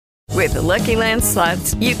With the Lucky Land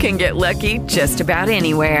Slots, you can get lucky just about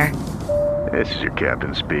anywhere. This is your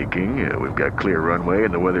captain speaking. We've got clear runway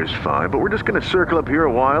and the weather's fine, but we're just going to circle up here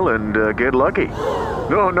a while and get lucky.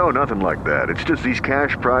 No, nothing like that. It's just these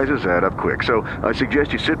cash prizes add up quick. So I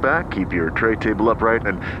suggest you sit back, keep your tray table upright,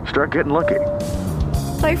 and start getting lucky.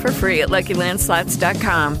 Play for free at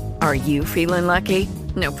LuckyLandSlots.com. Are you feeling lucky?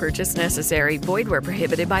 No purchase necessary. Void where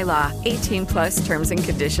prohibited by law. 18 plus terms and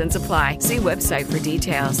conditions apply. See website for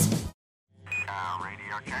details.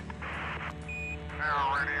 Radio check.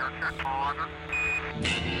 Radio check, Roger.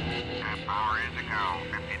 And power is to go.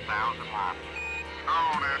 50,000 watts.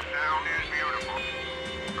 Oh, that sound is beautiful.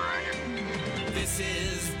 Roger. This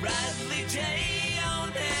is Bradley J on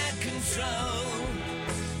air control.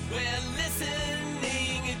 We're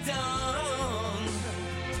listening at dawn.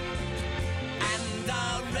 And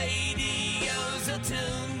our radios are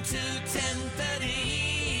tuned to 1030.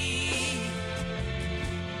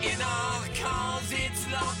 In our cars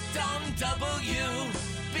it's locked on WBZ.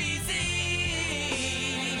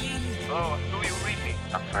 Oh, do you read me?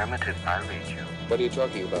 Affirmative, I read you. What are you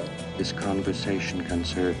talking about? This conversation can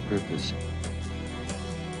serve purpose.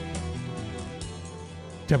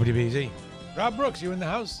 WBZ. Rob Brooks, you in the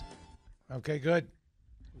house? Okay, good.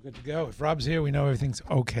 We're good to go. If Rob's here, we know everything's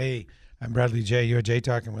okay. I'm Bradley J. You're J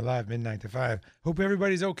Talking. We're live midnight to 5. Hope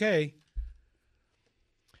everybody's okay.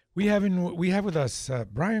 We have with us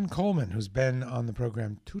Brian Coleman, who's been on the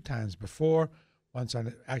program 2 times before. Once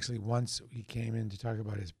he came in to talk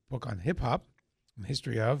about his book on hip hop and the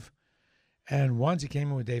history of, and once he came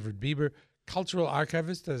in with David Bieber, cultural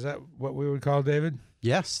archivist. Is that what we would call David?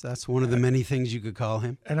 Yes, that's one of the many things you could call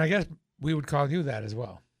him. And I guess we would call you that as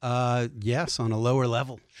well. Yes, on a lower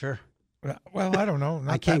level, sure. Well, I don't know.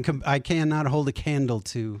 I cannot hold a candle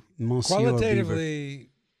to Monsieur Qualitatively Bieber.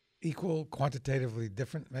 Equal, quantitatively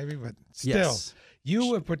different, maybe, but still, Yes.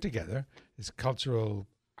 You have put together this cultural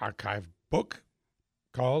archive book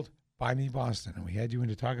called Buy Me Boston, and we had you in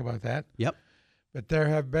to talk about that. Yep. But there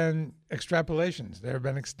have been extrapolations. There have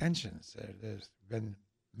been extensions. There's been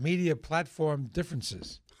media platform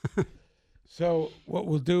differences. So what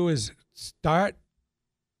we'll do is start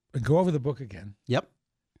and go over the book again. Yep.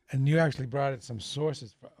 And you actually brought in some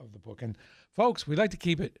sources of the book. And folks, we like to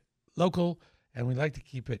keep it local, and we like to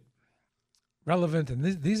keep it relevant. And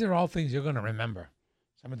these are all things you're going to remember,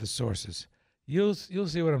 some of the sources. You'll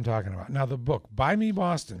see what I'm talking about. Now, the book, Buy Me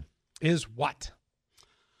Boston, is what?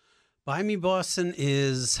 Buy Me Boston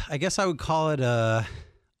is, I guess I would call it a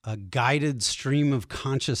guided stream of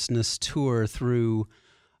consciousness tour through,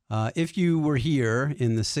 if you were here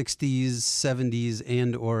in the 60s, 70s,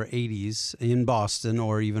 and or 80s in Boston,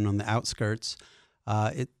 or even on the outskirts,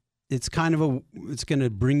 it's going to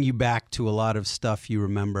bring you back to a lot of stuff you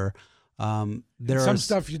remember. Some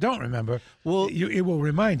stuff you don't remember. Well, it will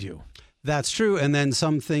remind you. That's true. And then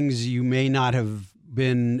some things you may not have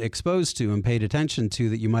been exposed to and paid attention to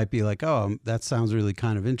that you might be like, oh, that sounds really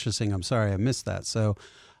kind of interesting. I'm sorry I missed that. So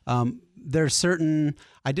there's certain,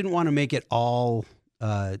 I didn't want to make it all,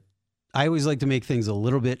 I always like to make things a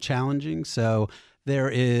little bit challenging. So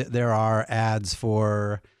there are ads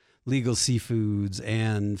for Legal Seafoods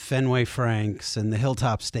and Fenway Franks and the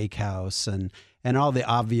Hilltop Steakhouse and all the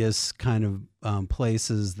obvious kind of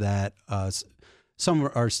places that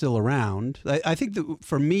some are still around. I think that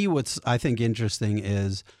for me, what's I think interesting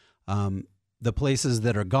is the places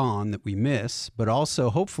that are gone that we miss, but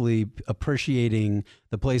also hopefully appreciating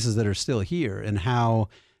the places that are still here and how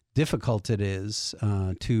difficult it is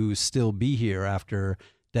to still be here after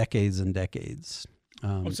decades and decades.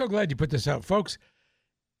 I'm so glad you put this out. Folks,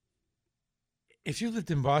 if you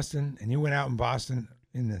lived in Boston and you went out in Boston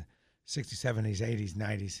in the 60s, 70s, 80s,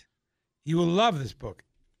 90s, you will love this book.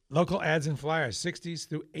 Local ads and flyers, 60s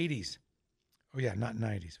through 80s. Oh, yeah, not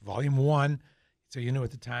 90s. Volume 1. So you knew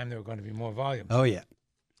at the time there were going to be more volumes. Oh, yeah.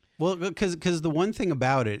 Well, because the one thing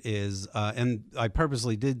about it is, and I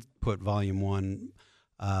purposely did put Volume 1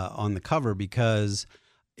 on the cover because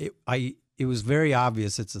it was very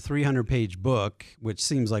obvious. It's a 300-page book, which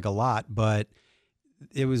seems like a lot, but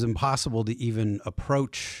it was impossible to even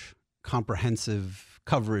approach comprehensive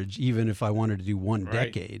coverage, even if I wanted to do one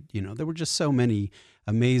decade. You know, there were just so many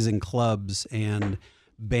amazing clubs and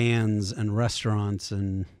bands and restaurants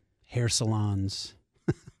and hair salons.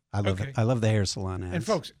 I love the hair salon ads. And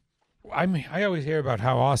folks, I always hear about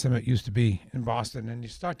how awesome it used to be in Boston, and you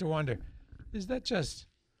start to wonder, is that just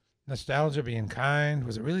nostalgia being kind?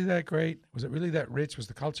 Was it really that great? Was it really that rich? Was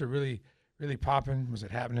the culture really, really popping? Was it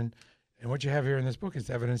happening? And what you have here in this book is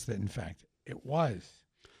evidence that, in fact, it was.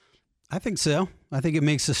 I think so. I think it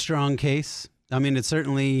makes a strong case. I mean, it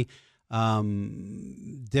certainly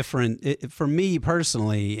different. For me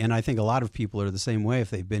personally, and I think a lot of people are the same way if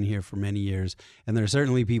they've been here for many years, and there are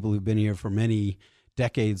certainly people who've been here for many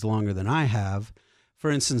decades longer than I have. For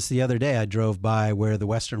instance, the other day I drove by where the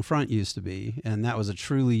Western Front used to be, and that was a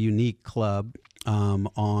truly unique club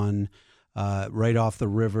on right off the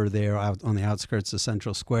river there out on the outskirts of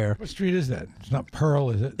Central Square. What street is that? It's not Pearl,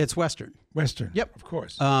 is it? It's Western. Western. Yep. Of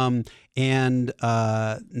course. And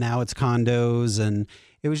now it's condos, and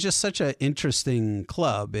it was just such an interesting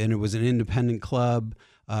club, and it was an independent club.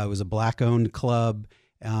 It was a black-owned club.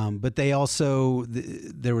 But they also,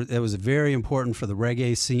 it was very important for the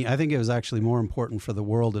reggae scene. I think it was actually more important for the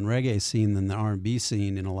world and reggae scene than the R&B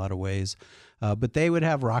scene in a lot of ways. But they would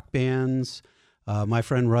have rock bands. My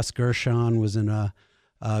friend Russ Gershon was in a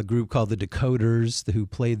group called the Decoders who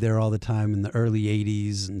played there all the time in the early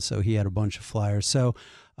 80s. And so he had a bunch of flyers.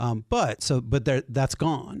 But that's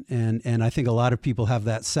gone. And I think a lot of people have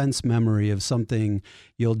that sense memory of something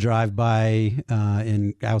you'll drive by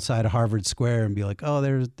outside of Harvard Square and be like,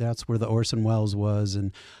 oh, that's where the Orson Welles was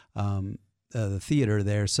and the theater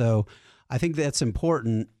there. So I think that's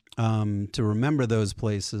important to remember those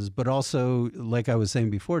places, but also, like I was saying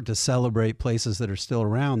before, to celebrate places that are still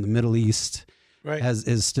around. The Middle East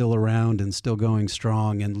is still around and still going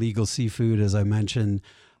strong, and Legal Seafood, as I mentioned,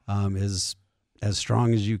 is as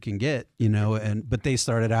strong as you can get, but they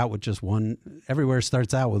started out with just one. Everywhere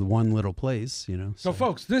starts out with one little place, So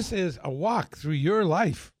folks, this is a walk through your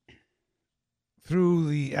life, through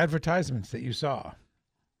the advertisements that you saw.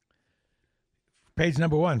 Page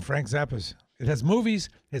number 1, Frank Zappa's. It has movies,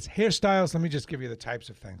 it's hairstyles. Let me just give you the types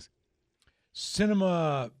of things.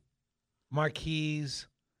 Cinema marquees,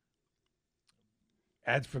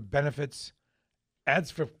 ads for benefits,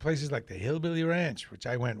 ads for places like the Hillbilly Ranch, which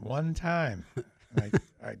I went one time.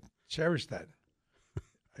 I cherished that.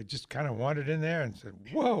 I just kind of wandered in there and said,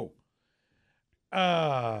 whoa.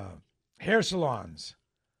 Hair salons,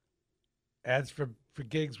 ads for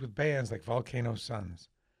gigs with bands like Volcano Suns.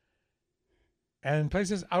 And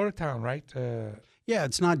places out of town, right? Yeah,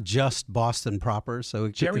 it's not just Boston proper. So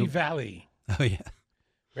Cherry Valley. Oh, yeah.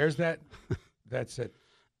 Where's that? That's it.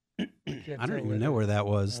 I don't even know where that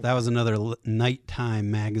was. Okay. That was another nighttime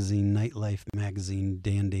magazine, nightlife magazine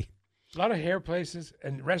dandy. A lot of hair places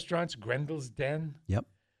and restaurants, Grendel's Den. Yep.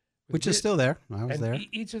 Which is still there. I was there.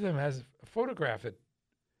 Each of them has a photograph.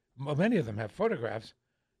 Many of them have photographs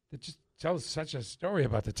that just tells such a story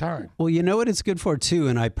about the time. Well, you know what it's good for, too?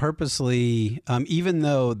 And I purposely, even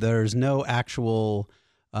though there's no actual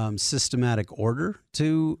systematic order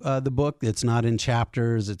to the book, it's not in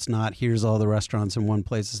chapters, it's not here's all the restaurants in one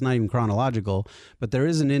place, it's not even chronological, but there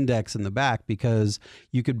is an index in the back because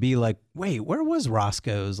you could be like, wait, where was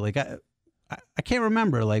Roscoe's? Like, I can't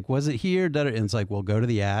remember. Like, was it here? And it's like, well, go to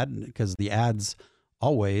the ad, because the ads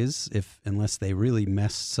always, unless they really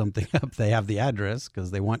mess something up, they have the address because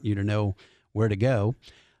they want you to know where to go.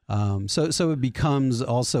 So it becomes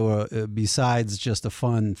also, besides just a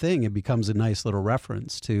fun thing, it becomes a nice little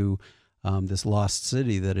reference to this lost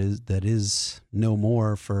city that is no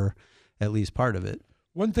more for at least part of it.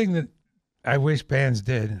 One thing that I wish bands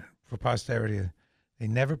did for posterity, they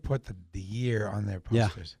never put the year on their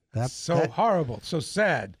posters. Yeah, that's horrible, so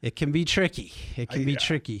sad. It can be tricky.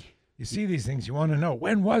 Tricky. You see these things, you want to know,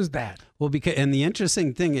 when was that? Well, and the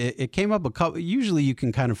interesting thing, it came up a couple, usually you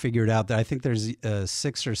can kind of figure it out. That I think there's a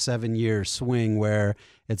 6 or 7 year swing where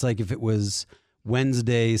it's like if it was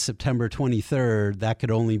Wednesday, September 23rd, that could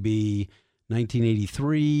only be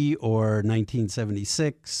 1983 or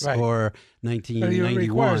 1976 or 1991. But it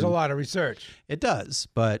requires a lot of research. It does,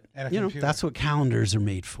 but that's what calendars are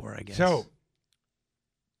made for, I guess. So,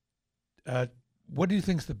 what do you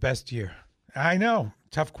think's the best year? I know.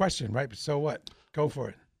 Tough question, right? But so what? Go for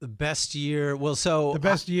it. The best year. Well, the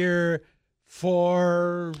best year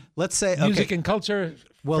for, let's say, music and culture.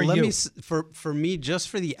 Well, for me, just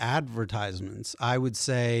for the advertisements, I would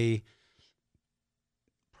say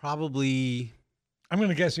probably. I'm going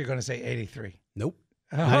to guess you're going to say 83. Nope.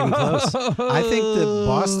 Not even close. I think the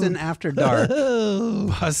Boston After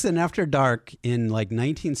Dark in like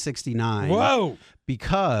 1969. Whoa!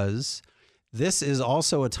 Because this is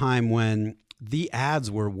also a time when the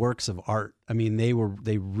ads were works of art. I mean, they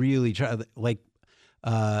really tried, like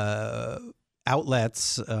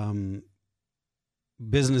outlets,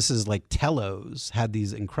 businesses like Tello's had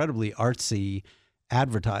these incredibly artsy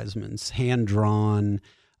advertisements, hand drawn,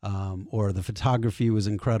 or the photography was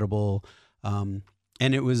incredible, and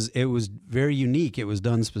it was very unique. It was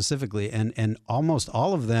done specifically, and almost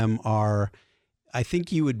all of them are. I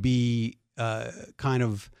think you would be kind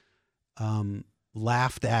of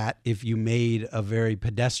laughed at if you made a very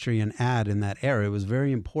pedestrian ad in that era. It was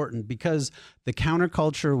very important because the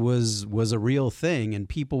counterculture was a real thing, and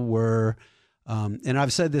people were, and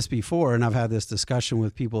I've said this before, and I've had this discussion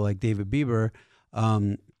with people like David Bieber,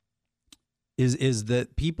 is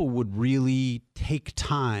that people would really take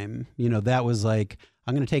time. You know, that was like,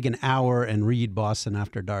 I'm going to take an hour and read Boston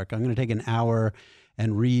After Dark. I'm going to take an hour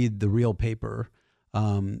and read The Real Paper.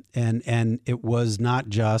 And it was not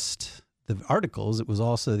just the articles, it was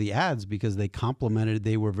also the ads, because they complemented,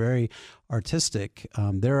 they were very artistic.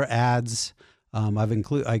 There are ads, I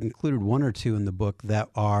included one or two in the book that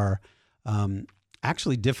are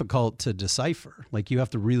actually difficult to decipher. Like, you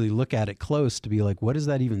have to really look at it close to be like, what is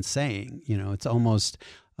that even saying? You know, it's almost,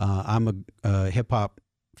 I'm a hip hop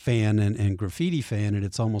fan and graffiti fan, and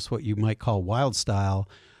it's almost what you might call wild style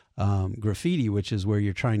graffiti, which is where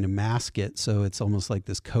you're trying to mask it. So it's almost like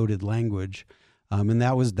this coded language. And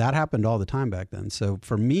that happened all the time back then. So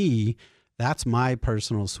for me, that's my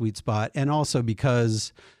personal sweet spot. And also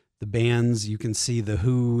because the bands, you can see The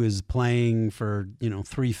Who is playing for,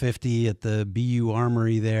 $3.50 at the BU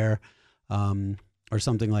Armory there, or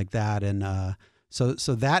something like that. And so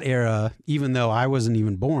that era, even though I wasn't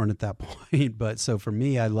even born at that point, but so for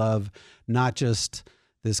me, I love not just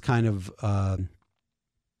this kind of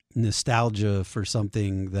nostalgia for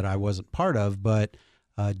something that I wasn't part of, but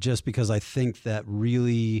just because I think that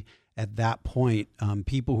really at that point,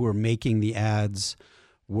 people who were making the ads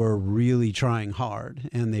were really trying hard,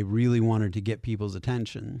 and they really wanted to get people's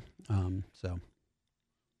attention.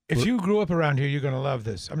 If you grew up around here, you're going to love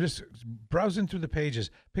this. I'm just browsing through the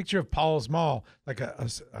pages. Picture of Paul's Mall, like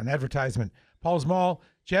an advertisement. Paul's Mall,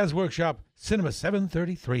 Jazz Workshop, Cinema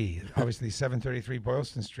 733. Obviously, 733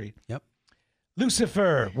 Boylston Street. Yep.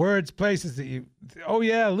 Lucifer, words, places that you... Oh,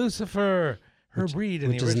 yeah, Lucifer. Herb Reed.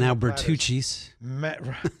 Which is now Bertucci's.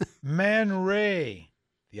 Man Ray,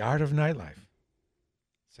 The Art of Nightlife.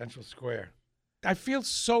 Central Square. I feel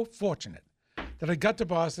so fortunate that I got to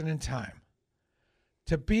Boston in time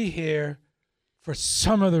to be here for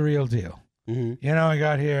some of the real deal. Mm-hmm. I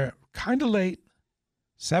got here kind of late,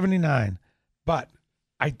 79, but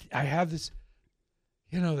I have this,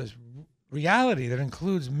 this reality that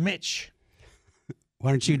includes Mitch.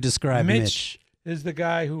 Why don't you describe Mitch? Is the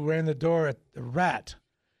guy who ran the door at the Rat,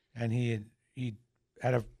 and he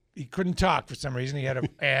couldn't talk for some reason. He had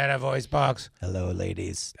a voice box. Hello,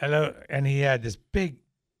 ladies. Hello, and he had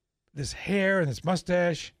this hair and this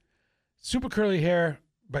mustache, super curly hair,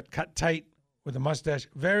 but cut tight with a mustache.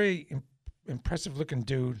 Very impressive looking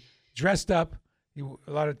dude, dressed up.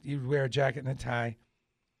 He'd wear a jacket and a tie,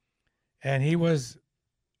 and he was.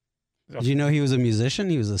 Did you know he was a musician?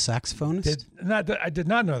 He was a saxophonist? I did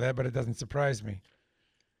not know that, but it doesn't surprise me.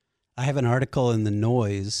 I have an article in The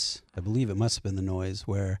Noise, I believe it must have been The Noise,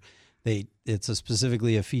 where it's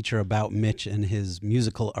specifically a feature about Mitch and his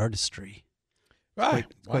musical artistry. Right.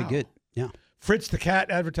 It's quite good, yeah. Fritz the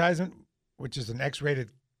Cat advertisement, which is an X-rated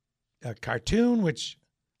cartoon, which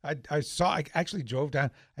I saw. I actually drove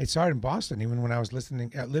down. I saw it in Boston, even when I was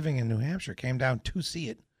living in New Hampshire. Came down to see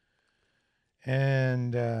it.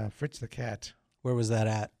 And Fritz the Cat. Where was that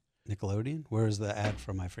at? Nickelodeon? Where was the ad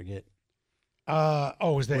from? I forget.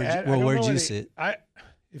 Was the ad? Where'd you see it?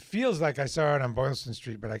 It feels like I saw it on Boylston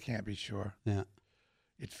Street, but I can't be sure. Yeah.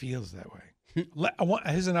 It feels that way.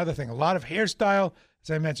 Here's another thing. A lot of hairstyle,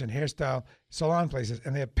 as I mentioned, salon places,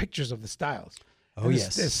 and they have pictures of the styles. Oh,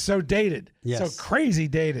 yes. It's so dated. Yes. So crazy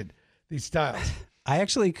dated, these styles.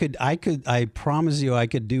 I promise you I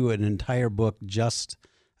could do an entire book just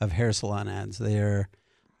of hair salon ads.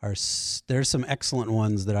 There's some excellent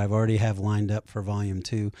ones that I've already have lined up for volume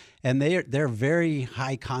 2, and they're very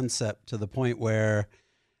high concept to the point where,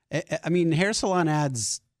 I mean, hair salon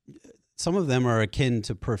ads, some of them are akin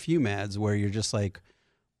to perfume ads where you're just like,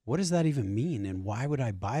 what does that even mean, and why would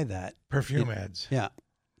I buy that? Perfume ads. Yeah,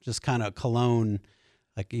 just kind of cologne.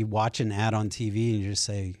 Like you watch an ad on TV and you just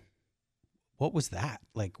say, what was that?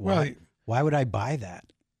 Like, why would I buy that?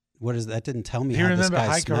 What is that? Didn't tell me how this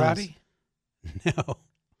guy smells. Do you remember High Karate? No.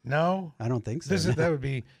 No? I don't think so. That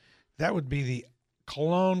would be the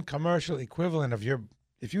cologne commercial equivalent of your.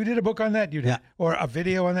 If you did a book on that, or a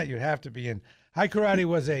video on that, you'd have to be in. High Karate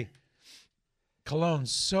was a cologne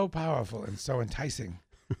so powerful and so enticing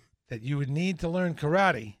that you would need to learn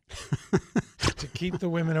karate to keep the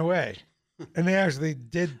women away. And they actually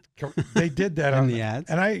did. They did that on the ads,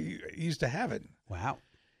 and I used to have it. Wow.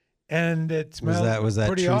 And it smelled was that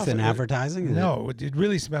pretty truth awful. in advertising? No, it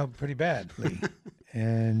really smelled pretty badly.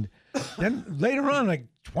 And then later on, like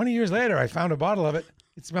 20 years later, I found a bottle of it.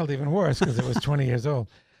 It smelled even worse because it was 20 years old.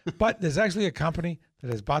 But there's actually a company that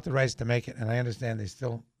has bought the rights to make it, and I understand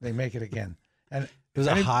they make it again. And It was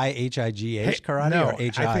a high H-I-G-H karate no, or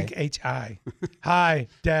H-I? I think H-I. High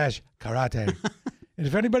dash karate. And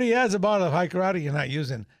if anybody has a bottle of high karate you're not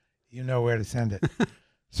using, you know where to send it.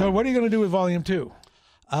 So what are you going to do with Volume 2?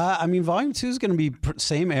 I mean, Volume 2 is going to be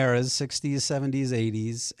same eras, 60s, 70s,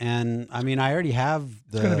 80s. And, I mean, I already have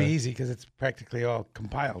the... It's going to be easy because it's practically all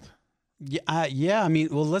compiled. Yeah, I mean,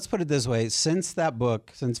 well, let's put it this way. Since that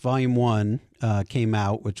book, since Volume 1 came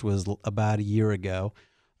out, which was about a year ago,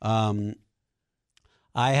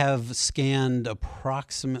 I have scanned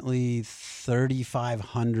approximately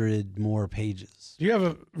 3,500 more pages. Do you have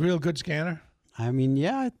a real good scanner? I mean,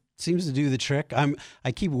 yeah, it seems to do the trick.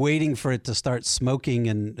 I keep waiting for it to start smoking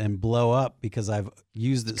and blow up because I've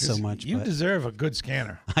used it so much. You but deserve a good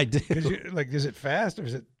scanner. I do. Is it fast or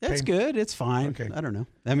is it? It's good. It's fine. Okay. I don't know.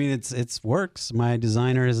 I mean, it's works. My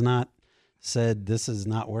designer has not said this is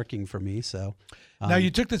not working for me. So Now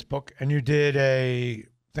you took this book and you did a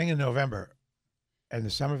thing in November at the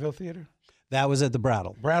Somerville Theater. That was at the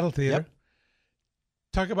Brattle Theater. Yep.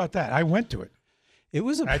 Talk about that. I went to it. It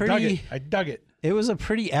was I dug it. It was a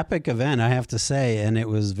pretty epic event, I have to say, and it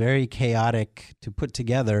was very chaotic to put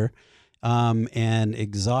together, and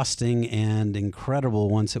exhausting and incredible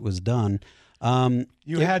once it was done.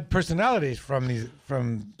 You had personalities from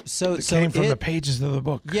the pages of the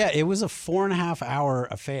book. Yeah, it was a 4.5 hour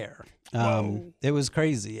affair. It was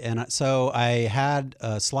crazy, and so I had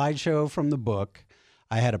a slideshow from the book.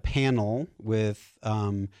 I had a panel with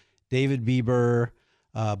David Bieber,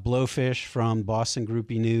 Blowfish from Boston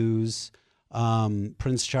Groupie News.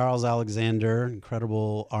 Prince Charles Alexander,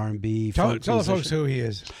 incredible R&B. Tell the folks who he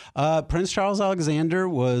is. Prince Charles Alexander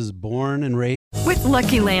was born and raised. With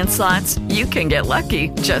Lucky Land Slots, you can get lucky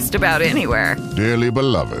just about anywhere. Dearly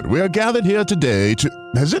beloved, we are gathered here today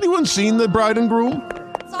to... Has anyone seen the bride and groom?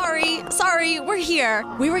 Sorry, we're here.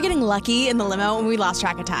 We were getting lucky in the limo and we lost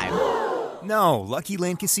track of time. No, Lucky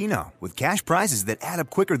Land Casino, with cash prizes that add up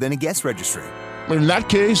quicker than a guest registry. In that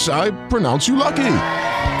case, I pronounce you lucky.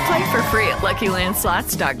 Play for free at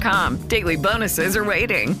LuckyLandSlots.com. Daily bonuses are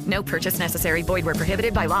waiting. No purchase necessary. Void where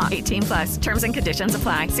prohibited by law. 18+. Terms and conditions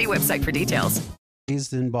apply. See website for details.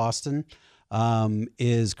 Raised in Boston,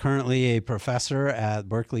 is currently a professor at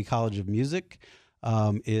Berklee College of Music.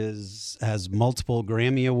 Has multiple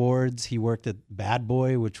Grammy Awards. He worked at Bad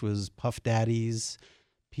Boy, which was Puff Daddy's,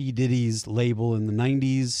 P. Diddy's label in the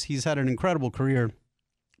 90s. He's had an incredible career,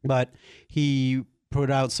 but he put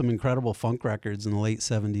out some incredible funk records in the late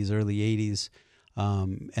 70s, early 80s.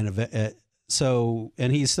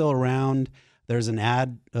 And he's still around. There's an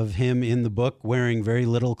ad of him in the book wearing very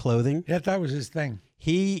little clothing. Yeah, that was his thing.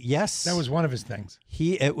 That was one of his things.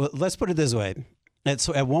 Let's put it this way.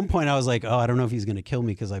 At one point I was like, I don't know if he's going to kill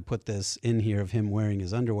me because I put this in here of him wearing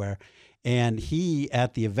his underwear. And he,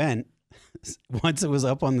 at the event, once it was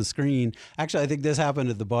up on the screen, actually, I think this happened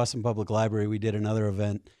at the Boston Public Library. We did another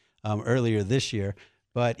event earlier this year,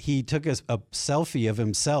 but he took a selfie of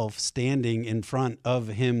himself standing in front of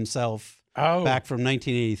himself back from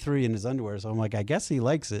 1983 in his underwear. So I'm like, I guess he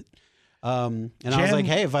likes it. And I was like,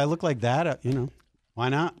 hey, if I look like that, why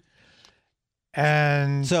not?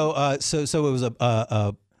 And so it was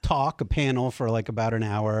a panel for like about an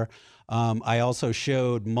hour. I also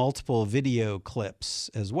showed multiple video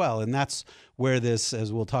clips as well. And that's where this,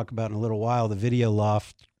 as we'll talk about in a little while, the Video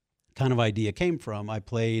Loft kind of idea came from. I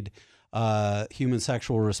played Human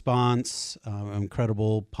Sexual Response,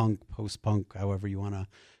 incredible punk, post-punk, however you want to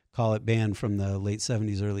call it, band from the late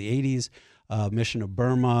 70s, early 80s, Mission of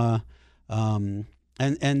Burma. And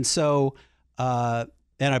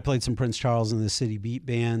I played some Prince Charles and the City Beat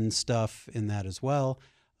Band stuff in that as well.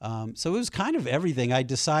 So it was kind of everything. I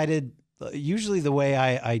decided, usually the way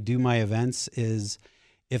I do my events is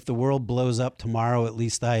if the world blows up tomorrow, at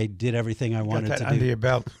least I did everything I wanted to do. Under your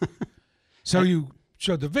belt. So you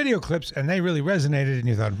showed the video clips and they really resonated and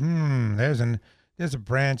you thought, there's a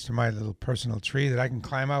branch to my little personal tree that I can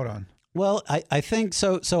climb out on. Well, I think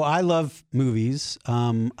so. So I love movies.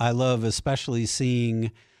 I love especially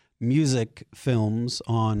seeing music films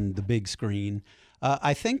on the big screen.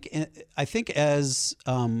 I think as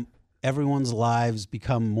everyone's lives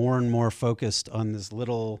become more and more focused on this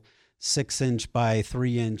little 6-inch by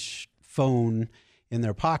 3-inch phone in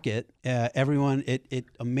their pocket, it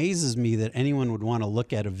amazes me that anyone would want to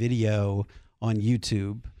look at a video on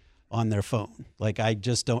YouTube on their phone. Like I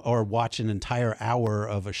just don't, or watch an entire hour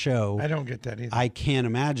of a show. I don't get that either. I can't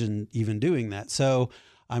imagine even doing that. So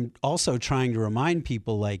I'm also trying to remind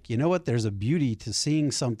people, like, you know what, there's a beauty to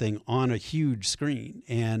seeing something on a huge screen.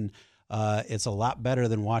 And it's a lot better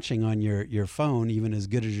than watching on your phone, even as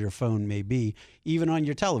good as your phone may be, even on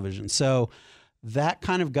your television. So that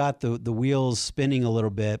kind of got the wheels spinning a little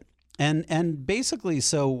bit. And basically,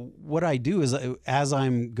 so what I do is, as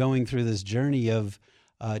I'm going through this journey of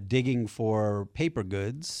digging for paper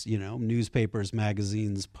goods, newspapers,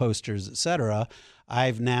 magazines, posters, etc.,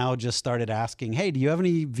 I've now just started asking, hey, do you have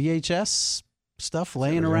any VHS stuff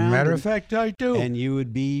laying around? As a matter of fact, I do. And you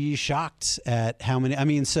would be shocked at how many. I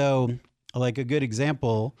mean, so like a good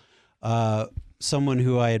example, someone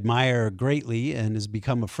who I admire greatly and has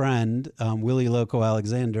become a friend, Willie Loco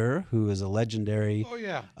Alexander, who is a legendary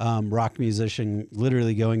rock musician,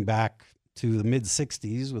 literally going back to the mid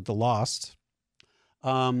 '60s with The Lost.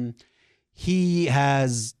 He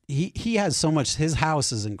has so much. His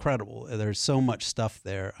house is incredible. There's so much stuff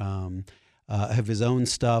there. Of his own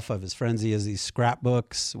stuff, of his friends. He has these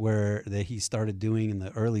scrapbooks that he started doing in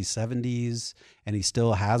the early '70s, and he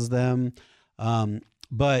still has them.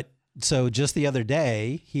 But so just the other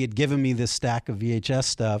day, he had given me this stack of VHS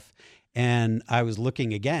stuff, and I was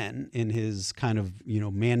looking again in his kind of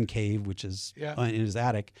man cave, which is in his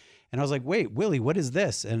attic, and I was like, "Wait, Willie, what is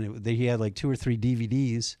this?" And he had like 2 or 3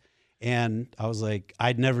 DVDs, and I was like,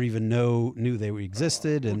 I'd never even knew they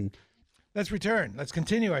existed. And let's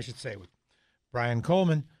continue, I should say, with Brian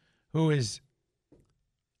Coleman, who is,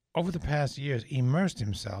 over the past years, immersed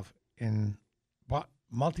himself in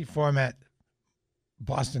multi-format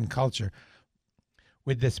Boston culture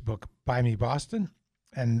with this book, Buy Me Boston,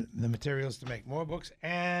 and the materials to make more books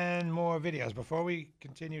and more videos. Before we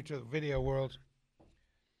continue to the video world,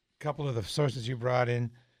 a couple of the sources you brought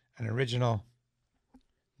in, an original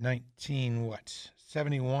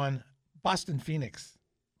 1971 Boston Phoenix,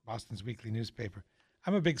 Boston's weekly newspaper.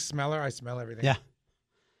 I'm a big smeller. I smell everything. Yeah.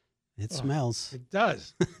 It smells. It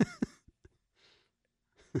does.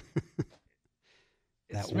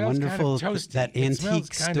 That wonderful, kind of toasty. That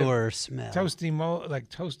antique store smell. Toasty mold, like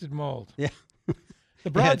toasted mold. Yeah. The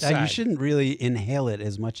broadside. You shouldn't really inhale it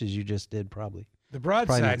as much as you just did, probably. The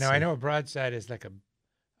broadside. Now, I know a broadside is like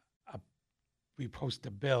we post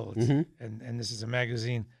a bill, and this is a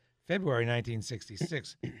magazine, February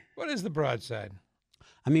 1966. What is the broadside?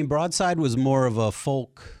 I mean, Broadside was more of a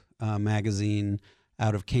folk magazine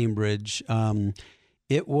out of Cambridge.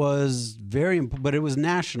 It was but it was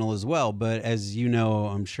national as well. But as you know,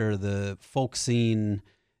 I'm sure the folk scene,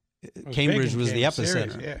 Cambridge was the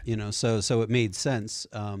epicenter. So it made sense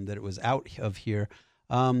that it was out of here.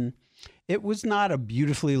 It was not a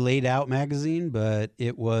beautifully laid out magazine, but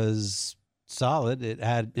it was solid. It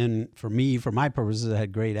had, and for my purposes, it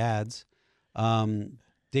had great ads.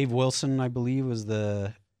 Dave Wilson, I believe, was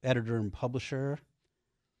the editor and publisher.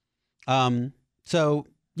 So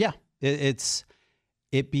yeah, I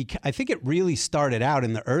think it really started out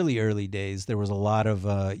in the early days. There was a lot of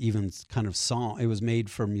even kind of song. It was made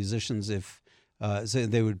for musicians. So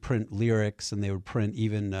they would print lyrics, and they would print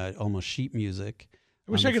even almost sheet music.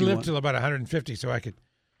 I wish I could live till about 150, so I could.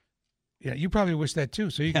 Yeah, you probably wish that too.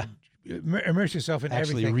 So you could immerse yourself in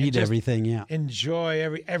actually everything. Read everything. Yeah. Enjoy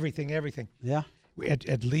everything. Yeah.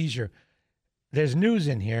 At leisure. There's news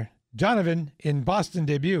in here. Donovan in Boston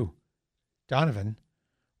debut. Donovan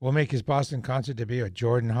will make his Boston concert debut at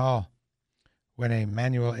Jordan Hall when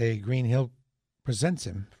Emmanuel A. Greenhill presents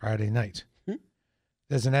him Friday night.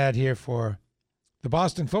 There's an ad here for the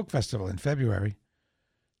Boston Folk Festival in February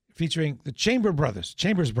featuring the Chambers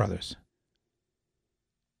Brothers.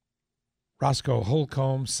 Roscoe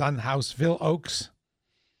Holcomb, Son House, Phil Oakes.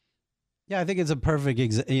 Yeah, I think it's a perfect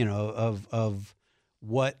of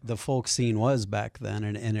what the folk scene was back then,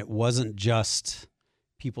 and it wasn't just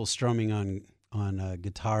people strumming on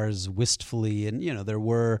guitars wistfully, and there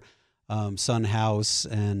were Son House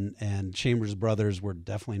and Chambers Brothers were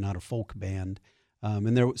definitely not a folk band,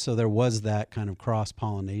 and there was that kind of cross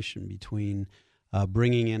pollination between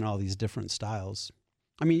bringing in all these different styles.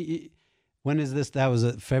 I mean, when is this? That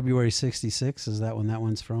was February '66. Is that when that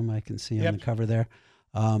one's from? I can see on the cover there.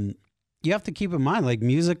 You have to keep in mind, like,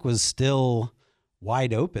 music was still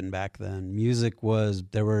wide open back then. Music was,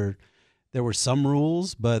 there were some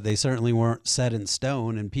rules, but they certainly weren't set in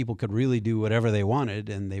stone, and people could really do whatever they wanted,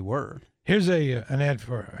 and they were. Here's an ad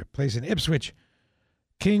for a place in Ipswich,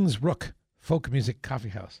 King's Rook Folk Music Coffee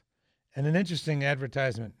House, and an interesting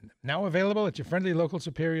advertisement. Now available at your friendly local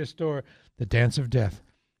Superior store, The Dance of Death,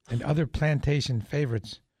 and other plantation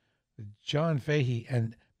favorites with John Fahey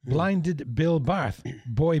and Blinded Bill Barth,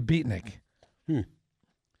 Boy Beatnik.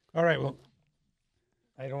 All right, well,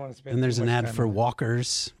 I don't want to spend. And there's an ad for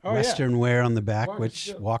Walker's Western wear on the back,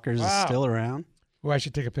 Walker's is still around. Oh, I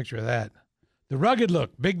should take a picture of that. The rugged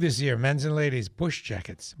look, big this year, men's and ladies, brush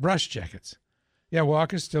jackets. Yeah,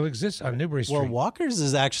 Walker's still exists on Newbury Street. Well, Walker's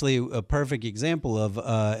is actually a perfect example of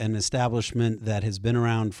an establishment that has been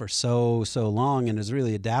around for so long and has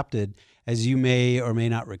really adapted. as you may or may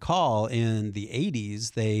not recall, in the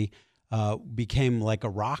 80s, they became like a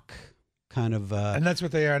rock kind of. And that's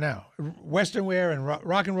what they are now. Western wear and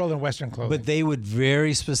rock and roll and Western clothing. But they would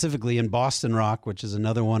very specifically, in Boston Rock, which is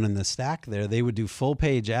another one in the stack there, they would do full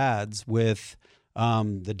page ads with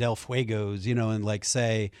the Del Fuegos, and like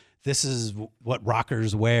say, this is what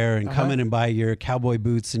rockers wear, and come in and buy your cowboy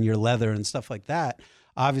boots and your leather and stuff like that.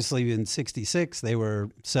 Obviously, in '66, they were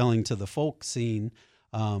selling to the folk scene,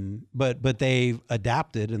 but they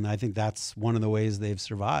adapted, and I think that's one of the ways they've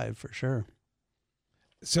survived for sure.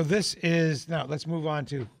 So this is, now let's move on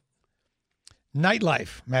to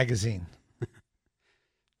Nightlife magazine.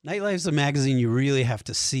 Nightlife's a magazine you really have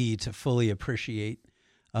to see to fully appreciate.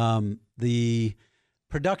 The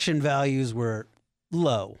production values were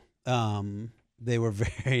low. They were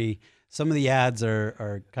some of the ads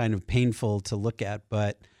are kind of painful to look at,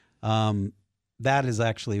 but that is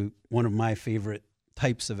actually one of my favorite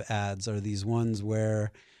types of ads, are these ones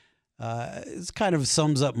where it kind of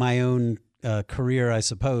sums up my own career, I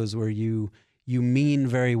suppose, where you mean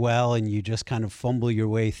very well and you just kind of fumble your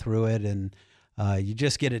way through it, and you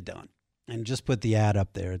just get it done and just put the ad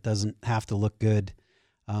up there. It doesn't have to look good.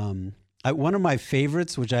 One of my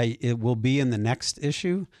favorites, which it will be in the next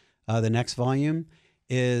issue, the next volume,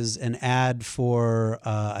 is an ad for,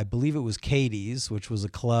 I believe it was Katie's, which was a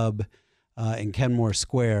club in Kenmore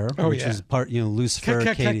Square, which is part,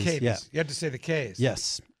 Lucifer, Katie's. Yeah. You have to say the K's.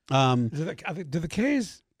 Yes. Do the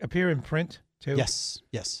K's appear in print too? Yes.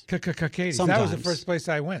 Katie's. Sometimes. That was the first place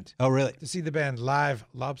I went. Oh, really? To see the band Live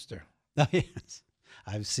Lobster. Yes.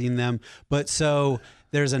 I've seen them. But so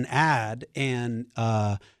there's an ad, and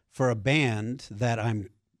for a band that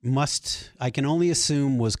I can only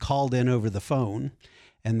assume was called in over the phone,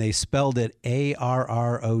 and they spelled it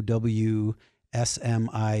ARROWSMITH.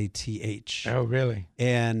 Oh, really?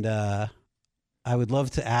 And I would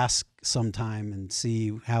love to ask sometime and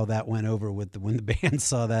see how that went over when the band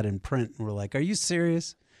saw that in print and were like, "Are you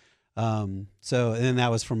serious?" And then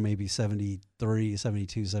that was from maybe 73,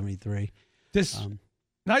 72, 73. This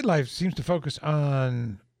Nightlife seems to focus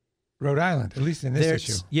on Rhode Island, at least in this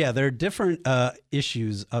issue. Yeah, there are different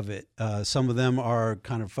issues of it. Some of them are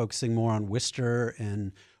kind of focusing more on Worcester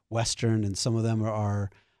and Western, and some of them are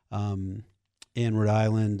in Rhode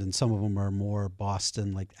Island, and some of them are more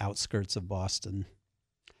Boston, like outskirts of Boston.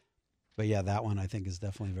 But yeah, that one I think is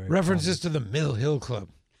definitely very references to the Mill Hill Club.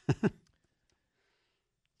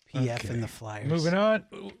 PF and the Flyers. Moving on,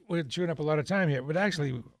 we're chewing up a lot of time here, but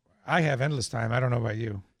actually, I have endless time. I don't know about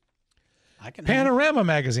you. Panorama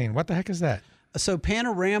magazine. What the heck is that? So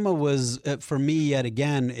Panorama was, for me, yet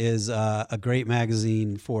again, is a great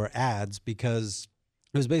magazine for ads, because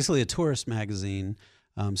it was basically a tourist magazine.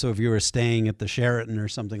 So if you were staying at the Sheraton or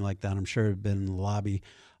something like that, I'm sure it'd been in the lobby.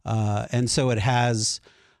 And so it has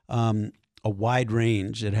a wide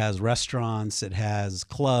range. It has restaurants, it has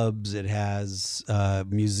clubs, it has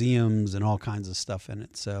museums, and all kinds of stuff in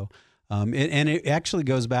it. So, and it actually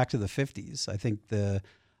goes back to the 50s. I think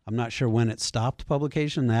I'm not sure when it stopped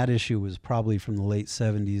publication. That issue was probably from the late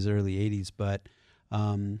 70s, early 80s, but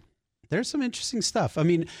there's some interesting stuff. I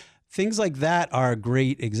mean, things like that are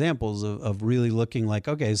great examples of really looking like,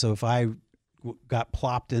 okay, so if I got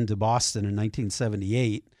plopped into Boston in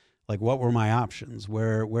 1978, like what were my options?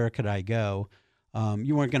 Where could I go?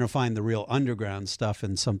 You weren't going to find the real underground stuff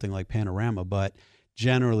in something like Panorama, but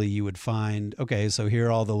generally you would find, okay, so here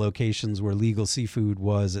are all the locations where legal seafood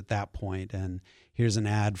was at that point, and here's an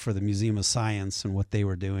ad for the Museum of Science and what they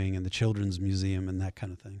were doing, and the Children's Museum and that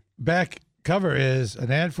kind of thing. Back cover is an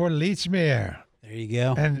ad for Leechmere. There you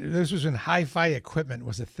go. And this was when hi-fi equipment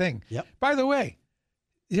was a thing. Yep. By the way,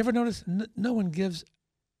 you ever notice no one gives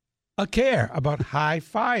a care about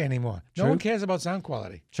hi-fi anymore? No one cares about sound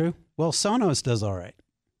quality. True. Well, Sonos does all right.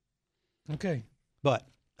 Okay. But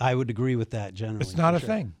I would agree with that generally. It's not a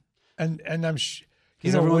thing. And I'm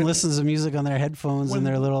because everyone listens to music on their headphones and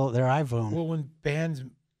their iPhone. Well, when bands,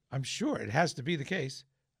 I'm sure it has to be the case.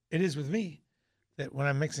 It is with me that when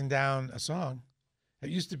I'm mixing down a song, it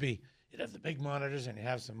used to be you'd have the big monitors and you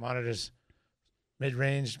have some monitors,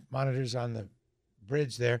 mid-range monitors on the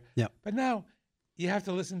bridge there. Yeah. But now you have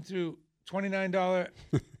to listen to $29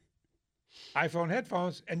 iPhone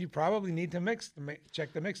headphones, and you probably need to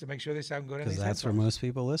check the mix to make sure they sound good. Because that's where most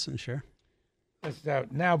people listen, sure.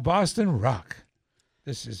 Now, Boston Rock.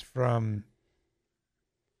 This is from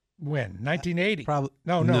when? 1980? Probably.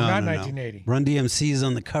 No, not 1980. Run DMC's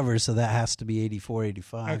on the cover, so that has to be 84,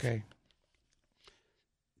 85. Okay.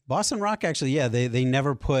 Boston Rock, actually, yeah, they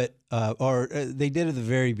never put, they did at the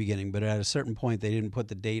very beginning, but at a certain point, they didn't put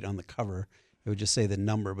the date on the cover. It would just say the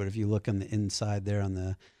number, but if you look on the inside there on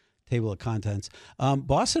the table of contents.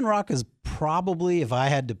 Boston Rock is probably, if I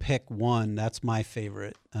had to pick one, that's my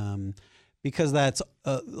favorite, because that's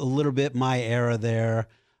a little bit my era there.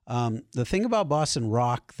 The thing about Boston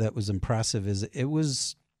Rock that was impressive is it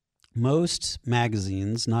was most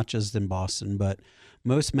magazines, not just in Boston, but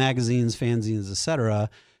most magazines, fanzines, etc.,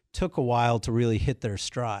 took a while to really hit their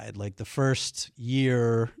stride. Like the first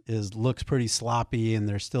year looks pretty sloppy and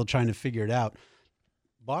they're still trying to figure it out.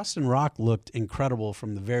 Boston Rock looked incredible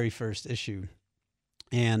from the very first issue,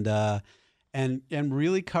 and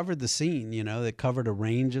really covered the scene. You know, it covered a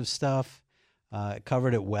range of stuff. It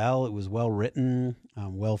covered it well. It was well written,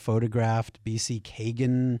 well photographed. B.C.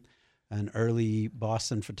 Kagan, an early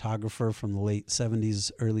Boston photographer from the late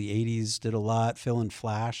 70s, early 80s, did a lot. Phil and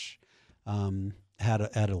Flash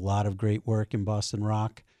had a lot of great work in Boston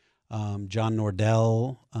Rock. John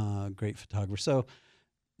Nordell, great photographer.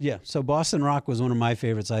 So Boston Rock was one of my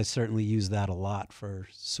favorites. I certainly use that a lot for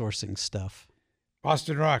sourcing stuff.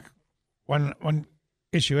 Boston Rock, one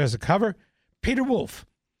issue as a cover, Peter Wolf,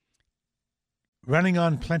 running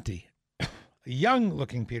on plenty. A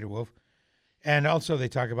young-looking Peter Wolf. And also they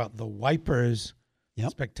talk about the Wipers,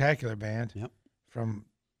 spectacular band from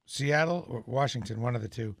Seattle or Washington, one of the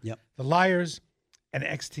two. Yep. The Liars and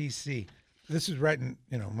XTC. This is right in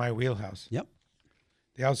my wheelhouse. Yep.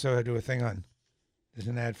 They also do a thing on, there's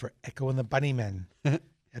an ad for Echo and the Bunnymen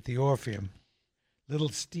at the Orpheum. Little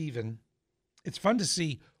Steven. It's fun to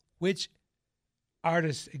see which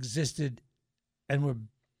artists existed and were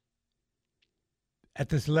at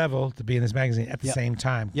this level to be in this magazine at the same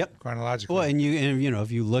time, chronologically. Well, and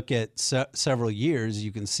if you look at several years,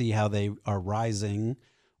 you can see how they are rising,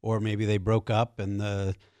 or maybe they broke up and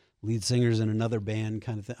the lead singer's in another band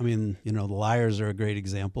kind of thing. I mean, the Liars are a great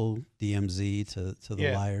example, DMZ to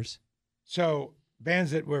the Liars. So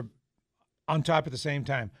bands that were on top at the same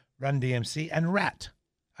time, Run DMC and Rat,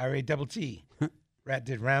 R-A-T-T. Rat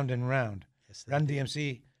did Round and Round. Yes, Run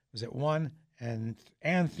DMC was at 1 and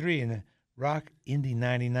 3 in the Rock Indie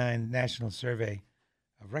 99 National Survey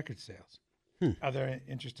of Record Sales. Other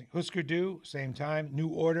interesting. Husker Du, same time. New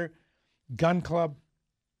Order, Gun Club.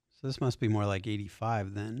 So this must be more like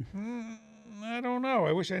 85 then. I don't know.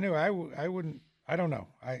 I wish I knew. I wouldn't. I don't know.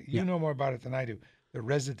 You know more about it than I do. The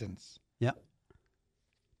Residents. Yeah.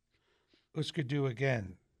 Husker Du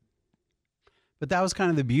again. But that was kind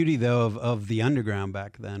of the beauty, though, of the underground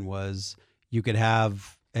back then, was you could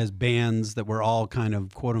have as bands that were all kind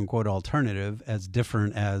of quote unquote alternative, as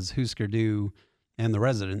different as Husker Du and the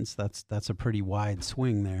Residents. That's a pretty wide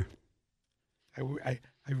swing there. I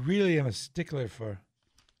really am a stickler for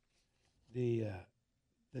the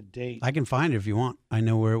date. I can find it if you want. I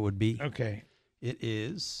know where it would be. Okay. It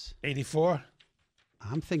is 84.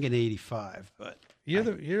 I'm thinking 85, but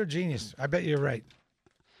you're a genius. I bet you're right.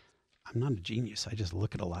 I'm not a genius. I just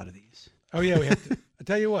look at a lot of these. Oh yeah, we have to. I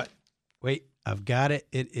tell you what. Wait, I've got it.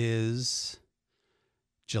 It is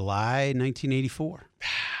July 1984.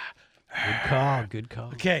 Good call.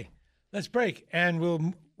 Okay, let's break, and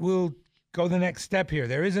we'll go the next step here.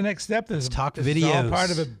 There is a next step. Let's talk videos. This is all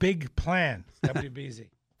part of a big plan. WBZ.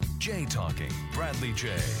 Jay talking. Bradley J.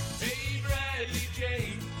 Hey, Bradley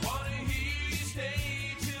J. Wanna hear you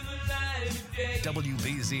stay till the light of day.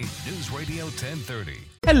 WBZ News Radio 1030.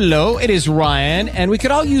 Hello, it is Ryan, and we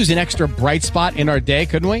could all use an extra bright spot in our day,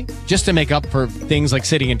 couldn't we? Just to make up for things like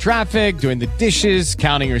sitting in traffic, doing the dishes,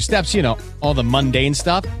 counting your steps, all the mundane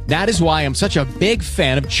stuff. That is why I'm such a big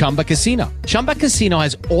fan of Chumba Casino. Chumba Casino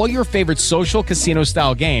has all your favorite social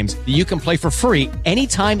casino-style games that you can play for free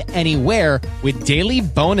anytime, anywhere with daily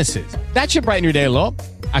bonuses. That should brighten your day a little.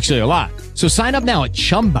 Actually, a lot. So sign up now at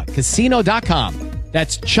ChumbaCasino.com.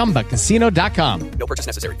 That's ChumbaCasino.com. No purchase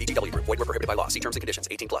necessary. VGW Group. Void where prohibited by law. See terms and conditions.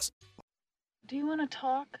 18+. Do you want to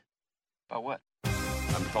talk? About what?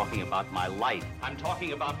 I'm talking about my life. I'm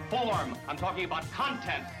talking about form. I'm talking about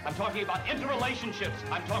content. I'm talking about interrelationships.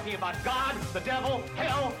 I'm talking about God, the devil,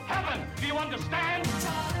 hell, heaven. Do you understand?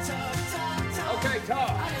 Okay,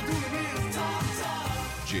 talk.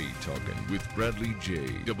 Jay talking with Bradley J.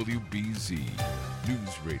 WBZ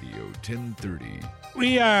News Radio 1030.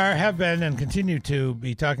 We have been and continue to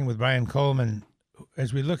be talking with Brian Coleman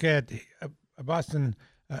as we look at Boston,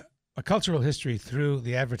 a cultural history through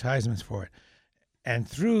the advertisements for it. And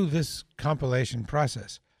through this compilation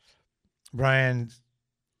process, Brian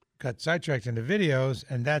got sidetracked into videos,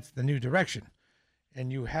 and that's the new direction.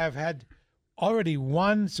 And you have had already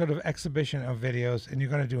one sort of exhibition of videos, and you're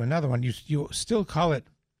going to do another one. You still call it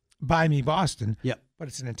Buy Me Boston, but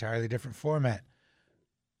it's an entirely different format.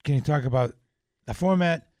 Can you talk about the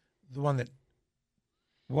format, the one that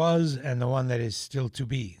was and the one that is still to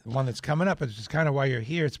be, the one that's coming up? It's just kind of why you're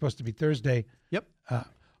here. It's supposed to be Thursday. Yep.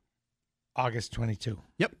 August 22.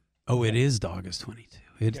 Yep. Oh, it is August 22.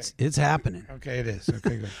 It's happening. Okay, it is.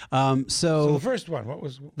 Okay, good. So the first one, what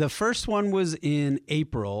was? The first one was in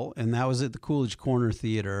April, and that was at the Coolidge Corner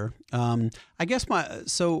Theater. I guess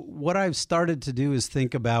what I've started to do is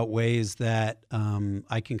think about ways that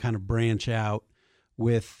I can kind of branch out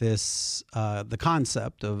with this, the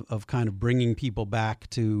concept of kind of bringing people back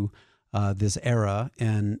to this era,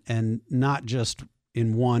 and not just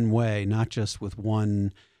in one way, not just with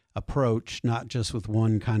one approach, not just with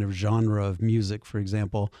one kind of genre of music, for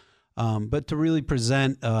example, but to really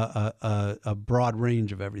present a broad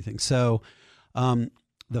range of everything. So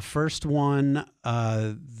the first one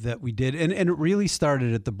that we did, and it really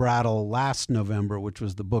started at the Brattle last November, which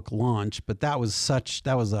was the book launch, but that was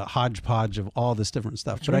a hodgepodge of all this different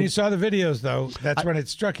stuff. So when you saw the videos, though, that's when it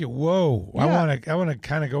struck you, whoa, yeah. I want to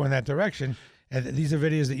kind of go in that direction. And these are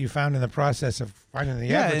videos that you found in the process of finding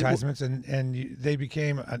the advertisements, and they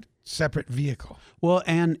became a separate vehicle. Well,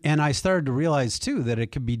 and I started to realize, too, that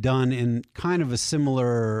it could be done in kind of a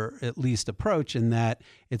similar, at least, approach in that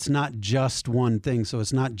it's not just one thing. So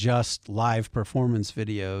it's not just live performance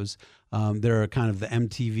videos. There are kind of the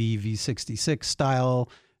MTV V66 style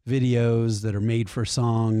videos that are made for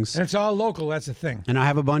songs. And it's all local, that's the thing. And I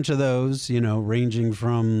have a bunch of those, ranging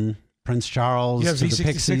from Prince Charles to the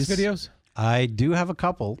Pixies. You have V66 videos? I do have a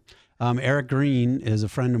couple. Eric Green is a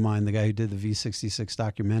friend of mine, the guy who did the V66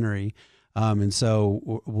 documentary. And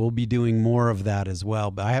so we'll be doing more of that as well.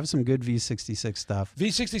 But I have some good V66 stuff.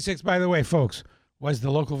 V66, by the way, folks, was the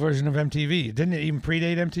local version of MTV. Didn't it even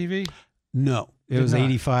predate MTV? No. It was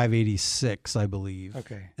 85, 86, I believe.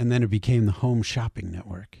 Okay. And then it became the Home Shopping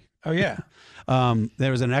Network. Oh, yeah.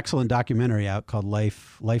 There was an excellent documentary out called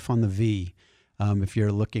Life on the V. If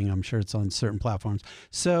you're looking, I'm sure it's on certain platforms.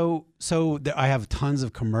 So I have tons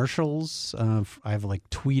of commercials. I have like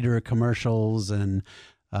tweeter commercials, and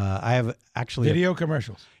I have actually video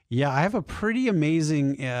commercials. Yeah, I have a pretty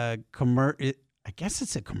amazing I guess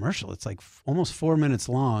it's a commercial. It's like almost 4 minutes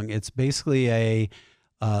long. It's basically a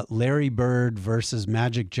Larry Bird versus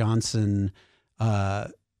Magic Johnson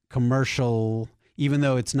commercial, even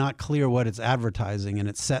though it's not clear what it's advertising, and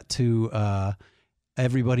it's set to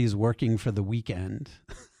everybody's working for the weekend.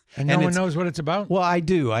 And no one knows what it's about? Well, I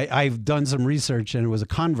do. I've done some research, and it was a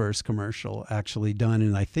Converse commercial actually done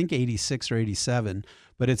in, I think, 86 or 87.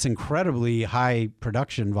 But it's incredibly high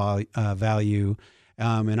production value.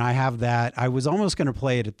 And I have that. I was almost going to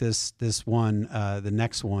play it at this one, the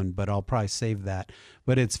next one, but I'll probably save that.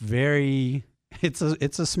 But it's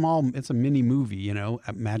it's a mini movie,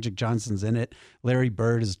 Magic Johnson's in it. Larry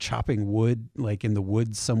Bird is chopping wood, like in the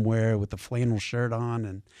woods somewhere with a flannel shirt on,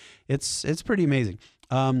 and it's pretty amazing.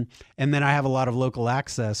 And then I have a lot of local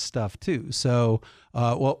access stuff too. So,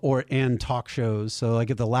 and talk shows. So like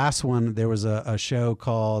at the last one, there was a show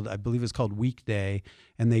called, I believe it's called Weekday,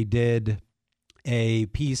 and they did a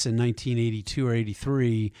piece in 1982 or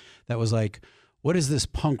 83 that was like, what is this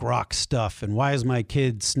punk rock stuff, and why is my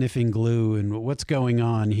kid sniffing glue, and what's going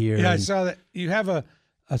on here? Yeah, I saw that. You have a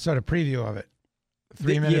sort of preview of it,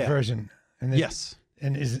 3-minute version. And yes.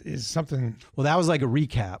 And is something... Well, that was like a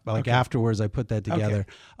recap. Like afterwards, I put that together.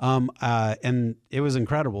 Okay. And it was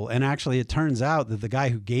incredible. And actually, it turns out that the guy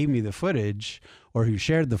who gave me the footage, or who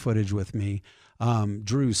shared the footage with me,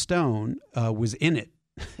 Drew Stone, was in it.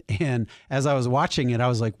 And as I was watching it, I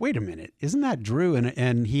was like, wait a minute, isn't that Drew?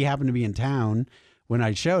 And he happened to be in town when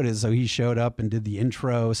I showed it. So he showed up and did the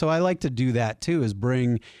intro. So I like to do that too, is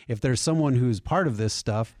bring, if there's someone who's part of this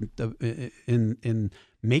stuff in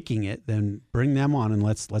making it, then bring them on and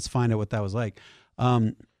let's find out what that was like.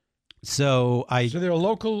 So there are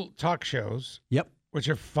local talk shows. Yep. Which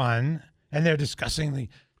are fun. And they're discussing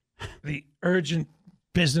the urgent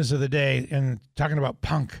business of the day and talking about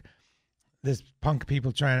punk. There's punk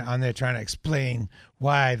people trying to explain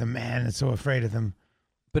why the man is so afraid of them.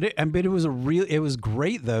 But it was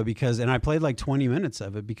great though, because, and I played like 20 minutes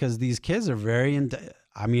of it, because these kids are very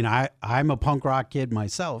I'm a punk rock kid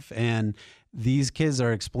myself, and these kids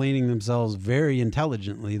are explaining themselves very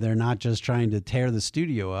intelligently. They're not just trying to tear the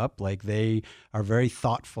studio up. Like, they are very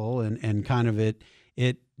thoughtful, and kind of it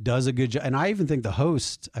does a good job. And I even think the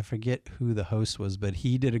host, I forget who the host was, but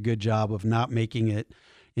he did a good job of not making it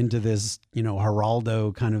into this,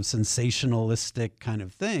 Geraldo kind of sensationalistic kind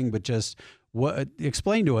of thing, but just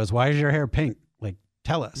explain to us, why is your hair pink? Like,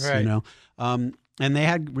 tell us, right. And they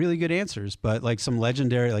had really good answers, but like some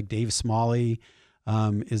legendary, like Dave Smalley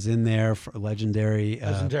is in there, for legendary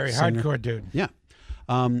hardcore dude. Yeah.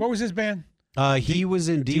 What was his band? He was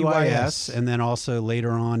in DYS, and then also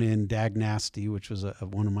later on in Dag Nasty, which was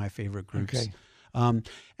one of my favorite groups. Okay.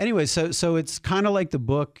 Anyway, so it's kind of like the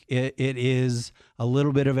book. It is a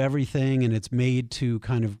little bit of everything, and it's made to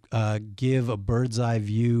kind of give a bird's eye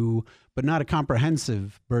view, but not a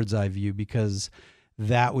comprehensive bird's eye view, because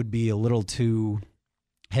that would be a little too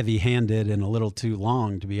heavy-handed and a little too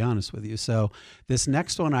long, to be honest with you. So this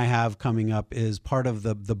next one I have coming up is part of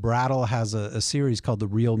the Brattle has a series called the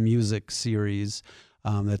Real Music series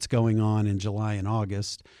that's going on in July and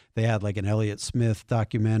August. They had like an Elliott Smith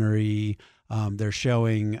documentary. They're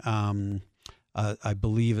showing, I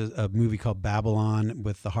believe, a movie called Babylon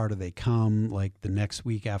with The Harder They Come, like the next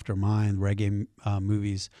week after mine, reggae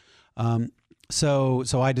movies.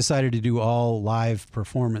 So I decided to do all live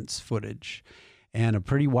performance footage and a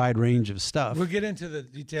pretty wide range of stuff. We'll get into the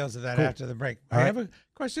details of that Cool. after the break. All I right. have a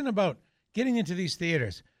question about getting into these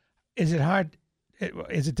theaters. Is it hard?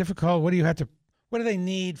 Is it difficult? What do they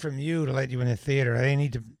need from you to let you in a theater? They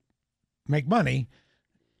need to make money,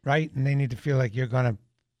 right? And they need to feel like you're going to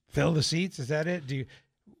fill the seats. Is that it?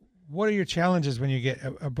 What are your challenges when you get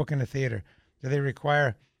a book in a theater? Do they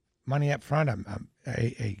require money up front?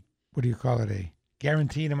 A what do you call it? A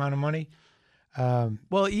guaranteed amount of money?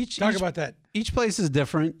 Well, talk about that. Each place is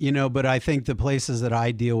different, but I think the places that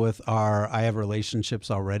I deal with I have relationships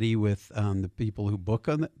already with the people who book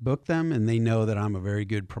them, and they know that I'm a very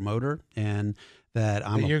good promoter and that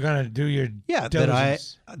you're going to do your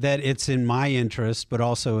diligence. that it's in my interest, but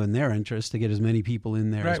also in their interest to get as many people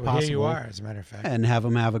in there as possible. Here you are, as a matter of fact, and have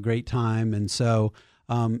them have a great time, and so.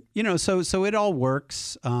 So it all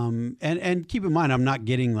works. And keep in mind, I'm not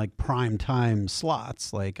getting like prime time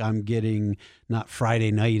slots. Like I'm getting not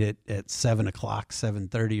Friday night at 7:00,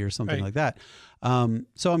 7:30 or something like that.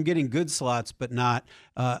 So I'm getting good slots, but not,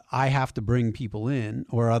 I have to bring people in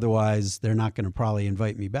or otherwise they're not going to probably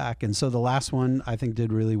invite me back. And so the last one I think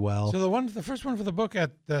did really well. So the first one for the book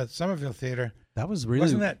at the Somerville Theater,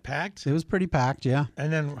 wasn't that packed? It was pretty packed. Yeah.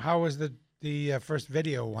 And then how was the first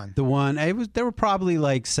video one? There were probably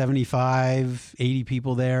like 75, 80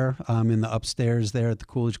 people there in the upstairs there at the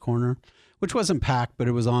Coolidge Corner, which wasn't packed, but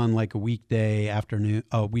it was on like a weekday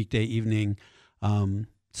evening.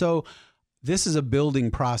 So this is a building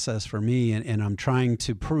process for me, and I'm trying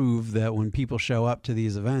to prove that when people show up to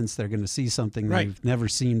these events, they're going to see something they've never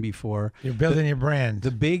seen before. You're building your brand. The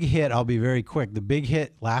big hit, I'll be very quick. The big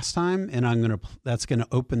hit last time, and that's going to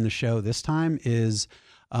open the show this time, is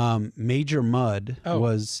Major Mud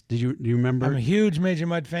was. Do you remember? I'm a huge Major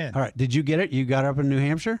Mud fan. All right, did you get it? You got up in New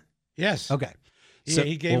Hampshire? Yes. Okay.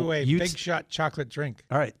 He gave away a big shot chocolate drink.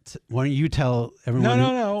 All right. Why don't you tell everyone?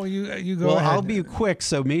 No. You go ahead. Well, I'll be quick.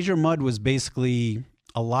 So Major Mud was basically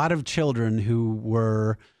a lot of children who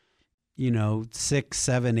were, 6,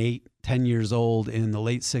 7, 8, 10 years old in the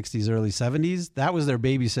late 60s, early 70s. That was their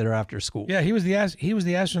babysitter after school. Yeah, he was the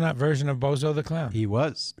astronaut version of Bozo the Clown. He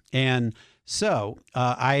was. And so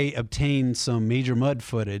I obtained some Major Mud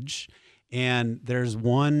footage, and there's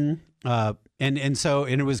one, and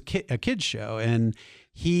it was a kid's show, and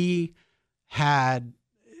he had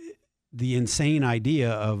the insane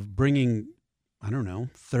idea of bringing,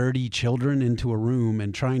 30 children into a room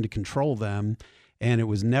and trying to control them, and it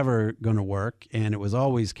was never going to work, and it was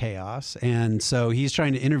always chaos. And so he's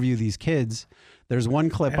trying to interview these kids. There's one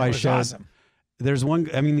clip I showed. Awesome. There's one,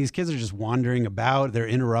 these kids are just wandering about. They're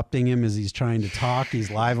interrupting him as he's trying to talk. He's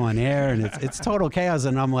live on air, and it's total chaos.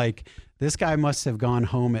 And I'm like, this guy must have gone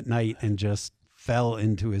home at night and just fell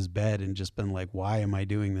into his bed and just been like, why am I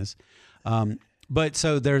doing this? But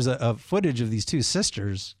so there's a footage of these two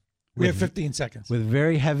sisters. We have 15 seconds. With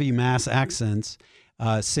very heavy mass accents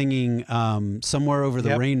singing Somewhere Over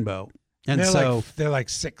the Rainbow. And they're like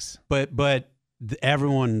 6. But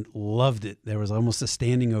everyone loved it. There was almost a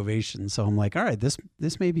standing ovation. So I'm like, all right, this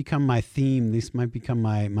may become my theme. This might become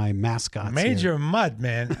my mascot. Major Mud,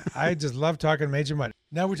 man. I just love talking Major Mud.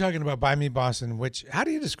 Now we're talking about Buy Me Boston, which, how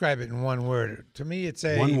do you describe it in one word? To me, it's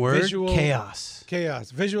a one word, visual chaos.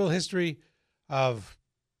 Chaos. Visual history of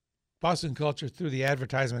Boston culture through the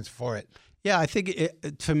advertisements for it. Yeah, I think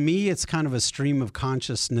to me, it's kind of a stream of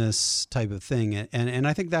consciousness type of thing. And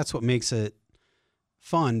I think that's what makes it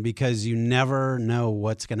fun, because you never know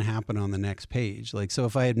what's going to happen on the next page. Like, so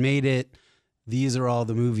if I had made it, these are all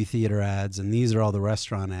the movie theater ads and these are all the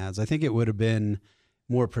restaurant ads, I think it would have been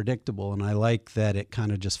more predictable. And I like that it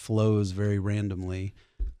kind of just flows very randomly.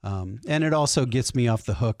 And it also gets me off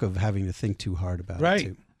the hook of having to think too hard about it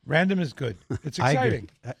too. Random is good. It's exciting.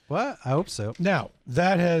 Well, I hope so. Now,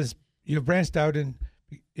 you've branched out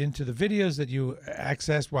into the videos that you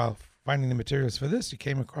accessed while finding the materials for this. You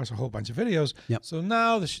came across a whole bunch of videos. Yep. So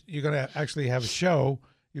now you're going to actually have a show.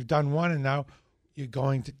 You've done one, and now you're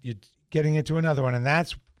getting into another one, and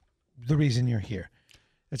that's the reason you're here.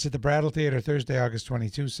 It's at the Brattle Theater, Thursday, August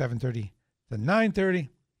 22, 7:30 to 9:30.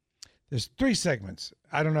 There's 3 segments.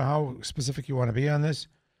 I don't know how specific you want to be on this.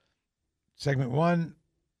 Segment 1,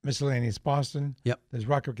 Miscellaneous Boston. Yep. There's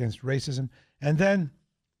Rock Against Racism. And then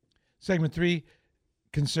segment 3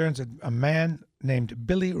 concerns a man named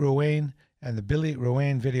Billy Ruane and the Billy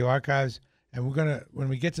Ruane Video Archives. And we're going to, when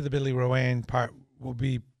we get to the Billy Ruane part, we'll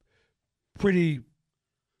be pretty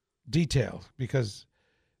detailed because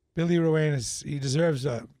Billy Ruane he deserves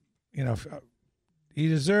he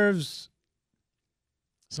deserves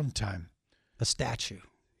some time. A statue.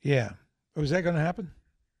 Yeah. Oh, is that going to happen?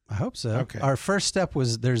 I hope so. Okay. Our first step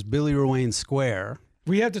was there's Billy Ruane Square.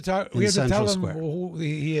 We have to talk. We have to tell him who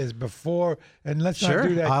he is before, and let's not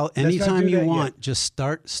do that. Anytime you want, just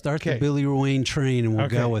start the Billy Ruane train, and we'll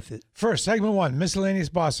go with it. First, segment 1, Miscellaneous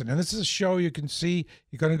Boston, and this is a show you can see.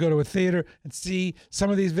 You're going to go to a theater and see some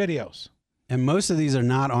of these videos. And most of these are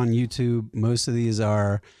not on YouTube. Most of these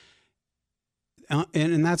are,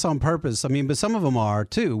 and that's on purpose. I mean, but some of them are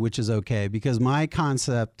too, which is okay because my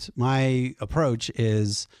approach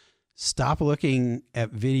is. Stop looking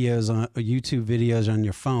at videos on YouTube videos on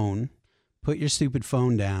your phone. Put your stupid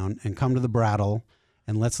phone down and come to the Brattle,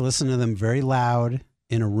 and let's listen to them very loud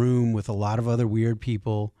in a room with a lot of other weird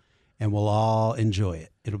people, and we'll all enjoy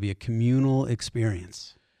it. It'll be a communal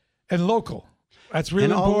experience. And local. That's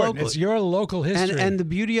really important. It's your local history. And the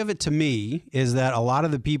beauty of it to me is that a lot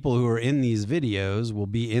of the people who are in these videos will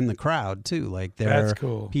be in the crowd too. Like they're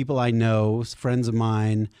people I know, friends of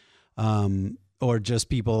mine, or just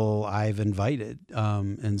people I've invited.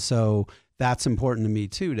 And so that's important to me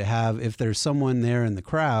too, to have, if there's someone there in the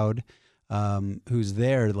crowd who's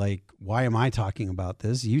there, like, why am I talking about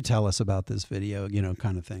this? You tell us about this video,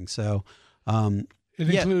 kind of thing. So it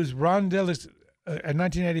includes Ron Delis, a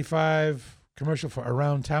 1985 commercial for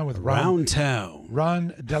Around Town with Ron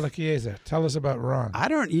Delachiesa. Tell us about Ron.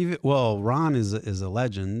 Ron is a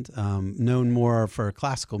legend, known more for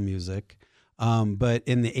classical music. But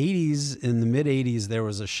in the 80s, in the mid 80s, there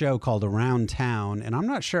was a show called Around Town, and I'm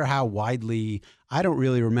not sure how widely, I don't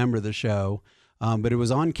really remember the show, but it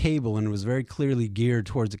was on cable and it was very clearly geared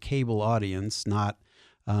towards a cable audience, not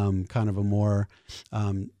kind of a more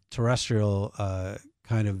terrestrial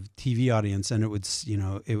kind of TV audience. And it would,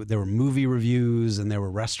 there were movie reviews and there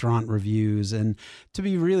were restaurant reviews. And to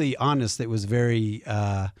be really honest, it was very,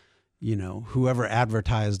 whoever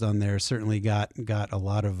advertised on there certainly got a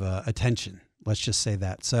lot of attention. Let's just say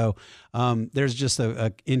that. So there's just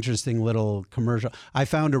a interesting little commercial. I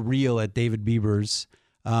found a reel at David Bieber's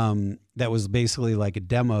that was basically like a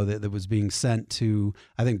demo that was being sent to,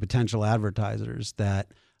 I think, potential advertisers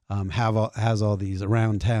that has all these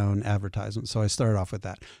Around Town advertisements. So I started off with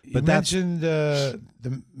that. But you mentioned the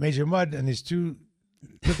Major Mud and these two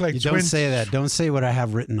look like twins. Don't say that. Don't say what I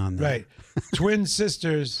have written on there. Right. Twin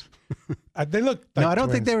sisters. They look like No, I don't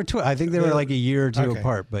twins. think they were twins. I think they were like a year or two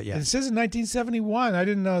apart, but yeah. And it says in 1971. I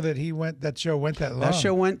didn't know that that show went that long. That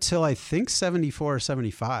show went till I think 74 or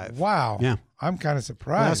 75. Wow. Yeah. I'm kind of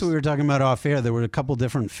surprised. Well, that's what we were talking about off air. There were a couple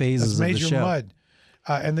different phases of the show. Major Mud.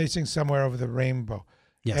 And they sing Somewhere Over the Rainbow.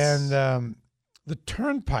 Yes. And the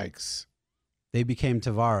Turnpikes. They became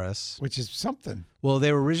Tavares. Which is something. Well,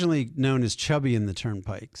 they were originally known as Chubby and the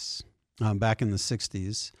Turnpikes back in the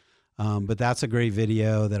 60s. But that's a great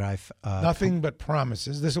video that I've... Nothing but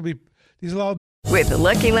promises. These will all... With the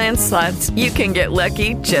Lucky Land Slots, you can get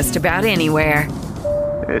lucky just about anywhere.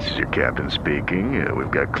 This is your captain speaking.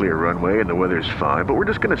 We've got clear runway and the weather's fine, but we're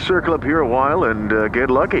just going to circle up here a while and get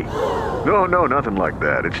lucky. No, nothing like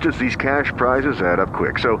that. It's just these cash prizes add up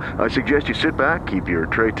quick. So I suggest you sit back, keep your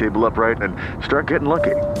tray table upright, and start getting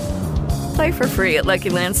lucky. Play for free at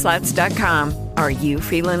LuckyLandSlots.com. Are you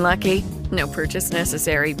feeling lucky? No purchase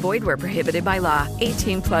necessary. Void where prohibited by law.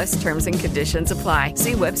 18+ terms and conditions apply.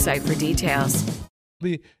 See website for details.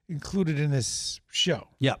 Be included in this show.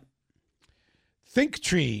 Yep. Think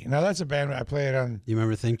Tree. Now that's a band I played on. You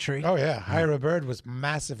remember Think Tree? Oh yeah, Hire a Bird was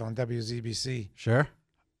massive on WZBC. Sure.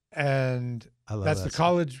 And that's the song.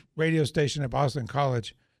 college radio station at Boston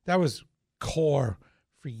College. That was core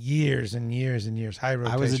for years and years and years. High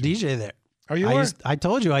rotation. I was a DJ there. Oh, you were? I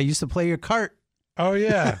told you I used to play your cart. Oh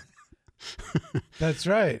yeah. That's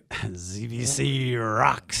right. ZBC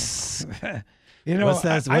rocks. What's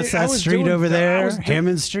that street over there?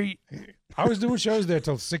 Hammond Street. I was doing shows there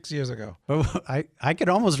till 6 years ago. I could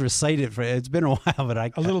almost recite it for it's been a while, but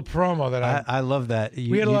a little promo that I love that.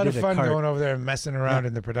 We had a lot of fun going over there and messing around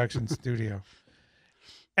in the production studio.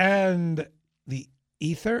 And the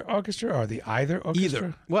Ether Orchestra or the Either Orchestra?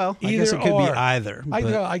 Either. Well, I guess it could be either.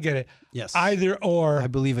 I get it. Yes. Either or. I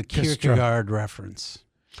believe a Kierkegaard reference.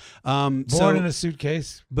 Born in a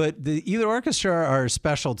suitcase. But the Either Orchestra are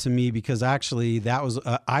special to me because actually that was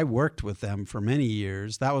I worked with them for many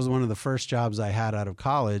years. That was one of the first jobs I had out of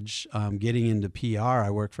college. Getting into PR, I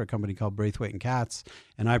worked for a company called Braithwaite and Katz,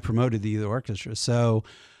 and I promoted the Either Orchestra. So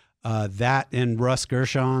that and Russ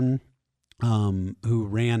Gershon, who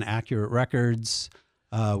ran Accurate Records,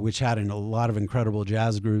 which had a lot of incredible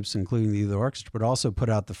jazz groups, including the Either Orchestra, but also put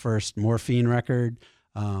out the first Morphine record.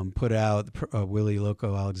 Put out Willie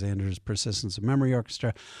Loco Alexander's Persistence of Memory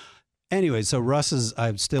Orchestra. Anyway, so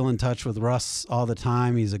I'm still in touch with Russ all the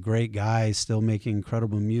time. He's a great guy, still making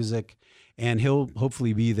incredible music, and he'll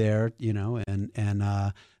hopefully be there,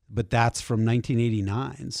 but that's from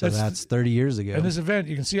 1989, so that's 30 years ago. And this event,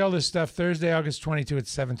 you can see all this stuff Thursday, August 22 at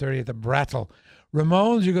 7:30 at the Brattle.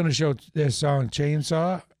 Ramones, you're going to show their song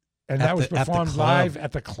Chainsaw. And that was performed live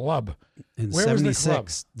at the club. In Where 76,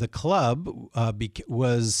 was the club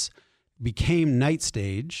became Night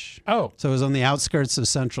Stage. Oh. So it was on the outskirts of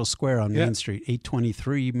Central Square on Main Street,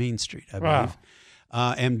 823 Main Street, I believe.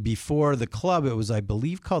 And before the club, it was, I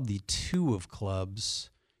believe, called the Two of Clubs.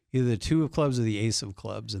 Either the Two of Clubs or the Ace of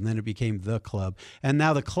Clubs, and then it became the club. And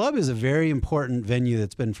now the club is a very important venue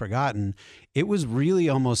that's been forgotten. It was really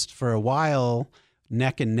almost for a while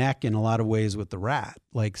neck and neck in a lot of ways with the Rat.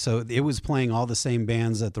 So it was playing all the same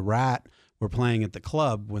bands that the Rat were playing at the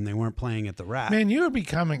club when they weren't playing at the Rat. Man, you're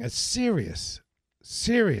becoming a serious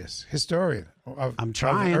historian of, I'm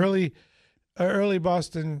trying. Of early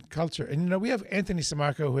Boston culture. And we have Anthony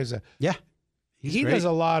Samarco, who is he great. does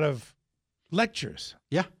a lot of lectures.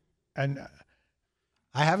 Yeah. And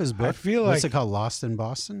I have his book. I feel What's like it called? Lost in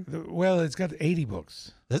Boston? Well, it's got 80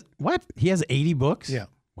 books. What? He has 80 books? Yeah.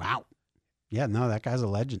 Wow. Yeah, no, that guy's a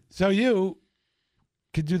legend. So you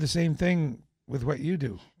could do the same thing with what you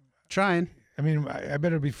do. Trying. I mean, I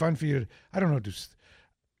bet it'd be fun for you to, I don't know, do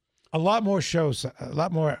a lot more shows, a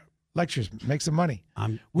lot more lectures, make some money.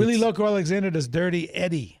 Willie Loco Alexander does Dirty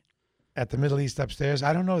Eddie at the Middle East upstairs.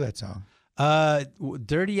 I don't know that song.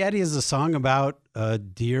 Dirty Eddie is a song about a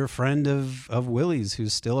dear friend of Willie's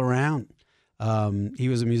who's still around. He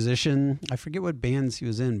was a musician. I forget what bands he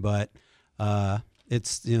was in, but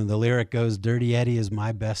it's, the lyric goes, Dirty Eddie is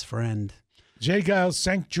my best friend. Jay Giles'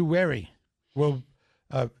 Sanctuary. Well,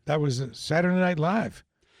 that was Saturday Night Live.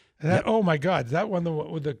 And that, Oh my God, that one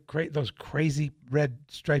with those crazy red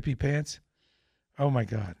stripy pants. Oh my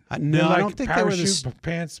God! No, I don't think they were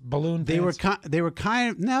pants, balloon. They pants. They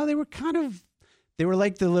were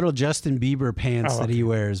like the little Justin Bieber pants that he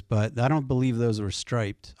wears, but I don't believe those were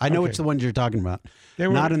striped. I know which the ones you're talking about. They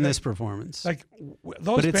were not in this performance. Like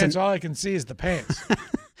those pants, all I can see is the pants.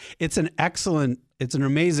 It's an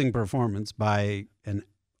amazing performance by an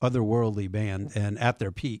otherworldly band and at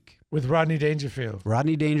their peak. With Rodney Dangerfield.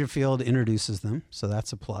 Rodney Dangerfield introduces them, so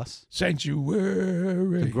that's a plus.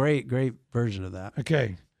 Sanctuary. It's a great version of that.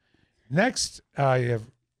 Okay. Next, you have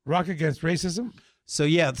Rock Against Racism.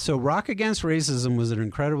 So Rock Against Racism was an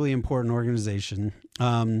incredibly important organization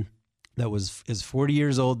that is 40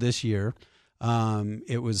 years old this year.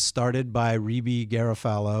 It was started by Rebe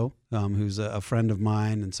Garofalo, who's a friend of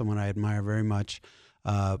mine and someone I admire very much,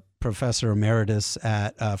 professor emeritus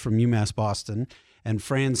from UMass Boston. And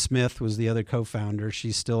Fran Smith was the other co-founder.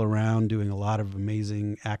 She's still around doing a lot of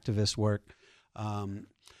amazing activist work.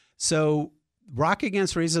 So Rock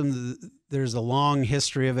Against Racism, there's a long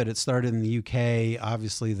history of it. It started in the UK.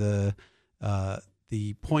 Obviously, the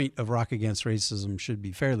point of Rock Against Racism should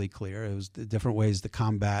be fairly clear. It was the different ways to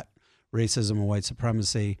combat racism and white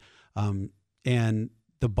supremacy. And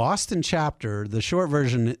the Boston chapter, the short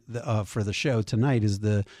version for the show tonight is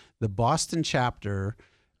the Boston chapter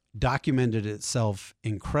documented itself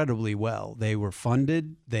incredibly well. They were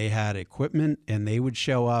funded, they had equipment, and they would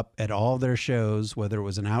show up at all their shows, whether it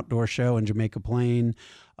was an outdoor show in Jamaica Plain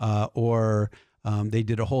or they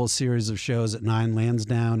did a whole series of shows at 9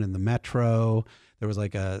 Lansdowne in the Metro. There was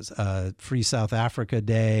like a Free South Africa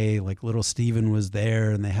Day, like Little Steven was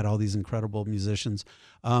there, and they had all these incredible musicians.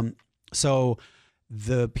 So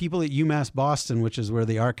the people at UMass Boston, which is where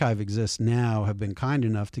the archive exists now, have been kind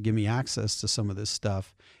enough to give me access to some of this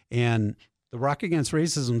stuff. And the Rock Against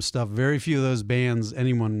Racism stuff, very few of those bands,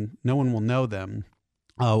 no one will know them.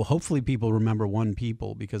 Hopefully people remember One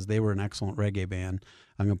People because they were an excellent reggae band.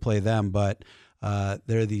 I'm going to play them. But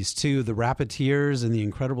there are these two, the Rappeteers and the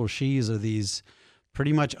Incredible She's are these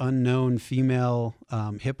pretty much unknown female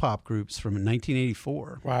hip-hop groups from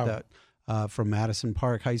 1984. Wow. From Madison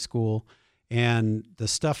Park High School. And the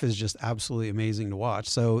stuff is just absolutely amazing to watch.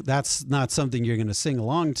 So that's not something you're going to sing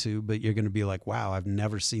along to, but you're going to be like, wow, I've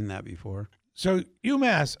never seen that before. So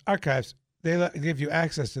UMass Archives, they give you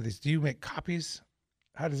access to these. Do you make copies?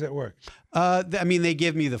 How does that work? I mean, they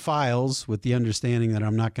give me the files with the understanding that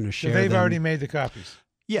I'm not going to share So they've them. already made the copies.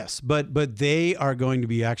 Yes, but they are going to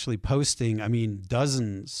be actually posting, I mean,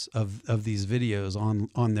 dozens of these videos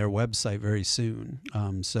on their website very soon.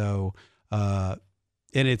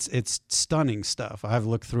 And it's stunning stuff. I've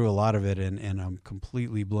looked through a lot of it and I'm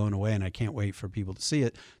completely blown away, and I can't wait for people to see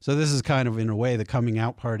it. So this is kind of, in a way, the coming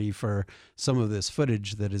out party for some of this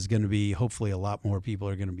footage that is going to be, hopefully a lot more people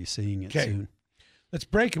are going to be seeing it soon. Let's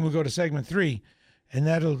break and we'll go to segment 3, and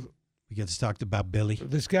we get to talk about Billy.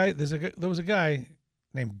 There was a guy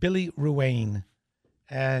named Billy Ruane,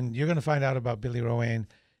 and you're going to find out about Billy Ruane.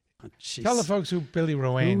 Tell the folks who Billy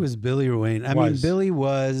Ruane. Who was Billy Ruane? I mean, Billy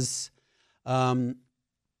was.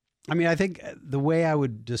 I think the way I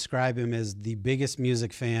would describe him is the biggest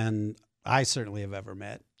music fan I certainly have ever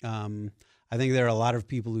met. I think there are a lot of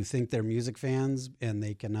people who think they're music fans and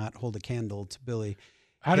they cannot hold a candle to Billy.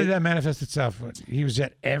 How did that manifest itself? He was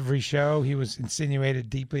at every show. He was insinuated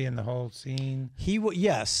deeply in the whole scene.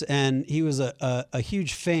 Yes, and he was a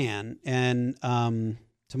huge fan. And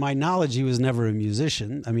to my knowledge, he was never a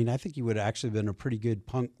musician. I mean, I think he would have actually been a pretty good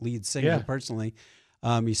punk lead singer personally.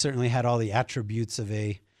 He certainly had all the attributes of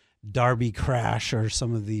a Darby Crash or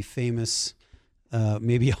some of the famous,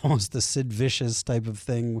 maybe almost the Sid Vicious type of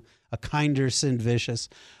thing, a kinder Sid Vicious.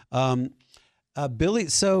 Billy,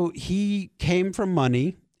 so he came from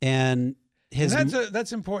money, and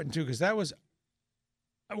that's important too, because that was,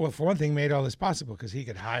 well, for one thing, made all this possible because he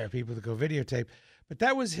could hire people to go videotape, but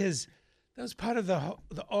that was part of the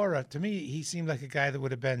aura. To me, he seemed like a guy that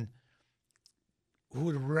would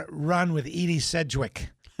run with Edie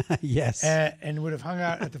Sedgwick. Yes. And would have hung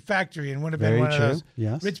out at the factory and would have been one of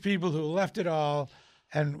those rich people who left it all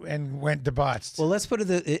and went debauched. Well, let's put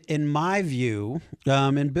it in my view,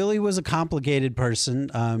 and Billy was a complicated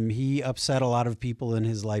person. He upset a lot of people in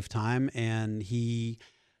his lifetime, and he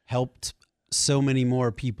helped so many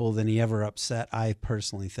more people than he ever upset, I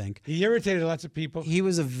personally think. He irritated lots of people. He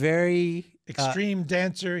was a very extreme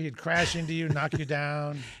dancer. He'd crash into you, knock you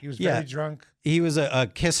down. He was very drunk. He was a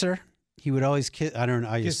kisser. He would always kiss. I don't know.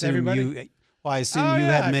 I assume everybody? I assume you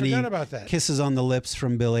had many about kisses on the lips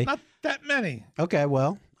from Billy. Not that many. Okay,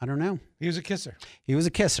 well, I don't know. He was a kisser. He was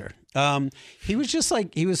a kisser. He was just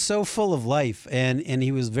like, he was so full of life, and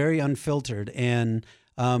he was very unfiltered. And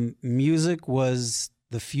music was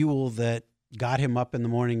the fuel that got him up in the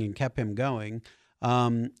morning and kept him going.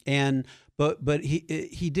 But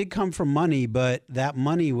he did come from money, but that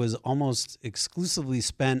money was almost exclusively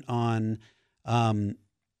spent on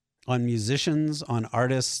musicians, on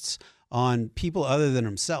artists, on people other than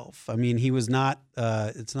himself. I mean, he was not,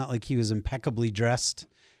 it's not like he was impeccably dressed.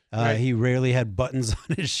 Right. He rarely had buttons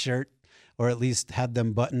on his shirt, or at least had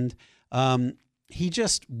them buttoned. He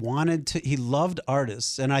just he loved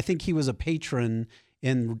artists. And I think he was a patron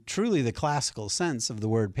in truly the classical sense of the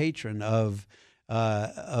word patron, of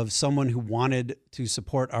someone who wanted to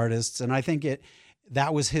support artists. And I think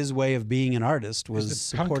that was his way of being an artist, was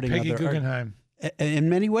supporting Peggy other Guggenheim. In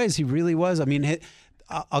many ways, he really was. I mean,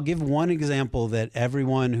 I'll give one example that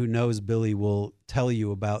everyone who knows Billy will tell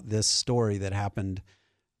you about this story that happened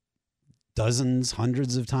dozens,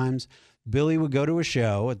 hundreds of times. Billy would go to a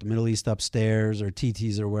show at the Middle East Upstairs or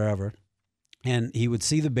TT's or wherever, and he would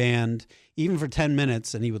see the band, even for 10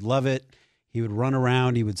 minutes, and he would love it. He would run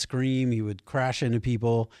around, he would scream, he would crash into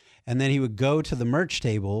people, and then he would go to the merch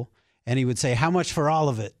table, and he would say, "How much for all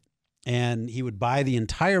of it?" And he would buy the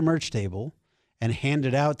entire merch table and hand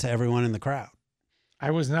it out to everyone in the crowd. I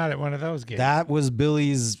was not at one of those gigs. That was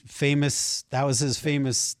his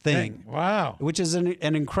famous thing. Wow. Which is an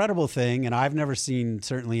incredible thing, and I've never seen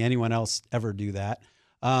certainly anyone else ever do that.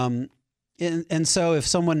 And so if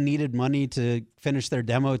someone needed money to finish their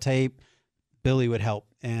demo tape, Billy would help,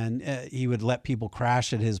 and he would let people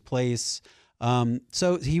crash at his place.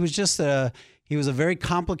 So he was just he was a very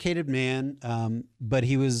complicated man, but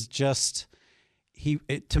he was just...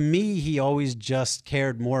 to me, he always just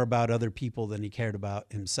cared more about other people than he cared about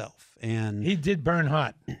himself. And he did burn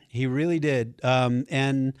hot. He really did.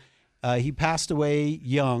 And he passed away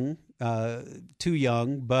young, too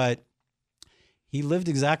young, but he lived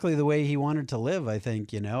exactly the way he wanted to live, I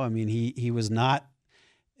think, I mean, he was not,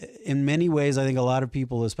 in many ways, I think a lot of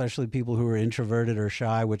people, especially people who are introverted or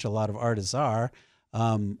shy, which a lot of artists are,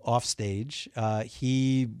 off stage,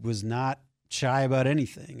 he was not shy about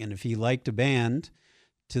anything. And if he liked a band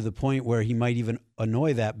to the point where he might even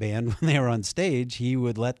annoy that band when they were on stage, he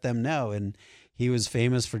would let them know. And he was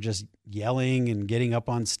famous for just yelling and getting up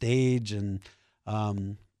on stage and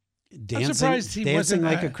dancing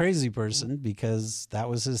like a crazy person, because that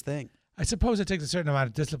was his thing. I suppose it takes a certain amount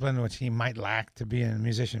of discipline, which he might lack to be a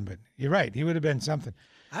musician. But you're right; he would have been something.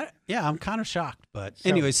 I'm kind of shocked, but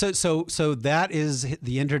anyway, so that is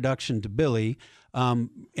the introduction to Billy.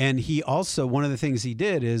 And he also, one of the things he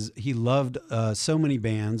did is he loved so many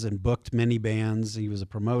bands and booked many bands. He was a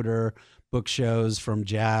promoter, booked shows from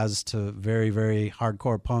jazz to very, very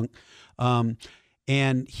hardcore punk.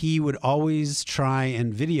 And he would always try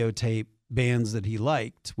and videotape bands that he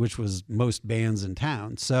liked, which was most bands in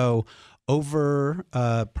town. So over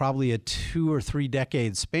probably a 2 or 3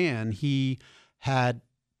 decade span, he had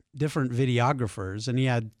different videographers, and he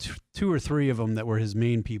had 2 or 3 of them that were his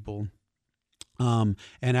main people. And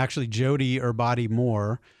actually Jody Urbati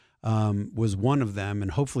Moore was one of them,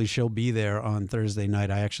 and hopefully she'll be there on Thursday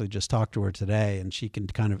night. I actually just talked to her today, and she can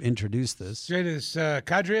kind of introduce this. Straight as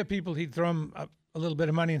cadre of people, he'd throw them a little bit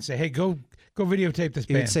of money and say, hey, go videotape this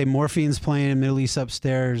He band. would say, Morphine's playing in Middle East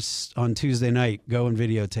Upstairs on Tuesday night. Go and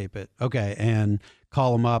videotape it. Okay, and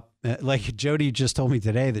call him up. Like Jody just told me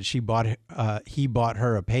today that he bought her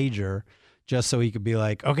a pager just so he could be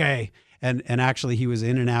like, okay. And actually he was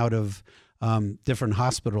in and out of different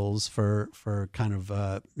hospitals for kind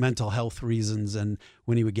of mental health reasons. And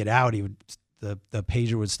when he would get out, the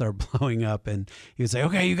pager would start blowing up, and he would say,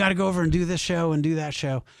 okay, you got to go over and do this show and do that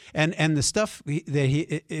show. And the stuff that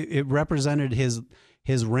it represented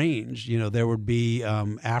his range. You know, there would be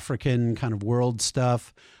African kind of world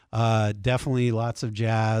stuff, definitely lots of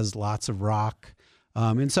jazz, lots of rock.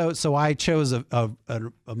 And so I chose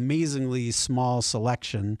an amazingly small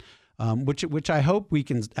selection, which I hope we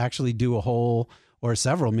can actually do a whole or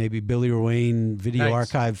several, maybe Billy Ruane Video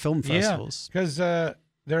Archive film festivals. Yeah, because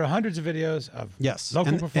there are hundreds of videos of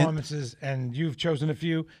local performances, and you've chosen a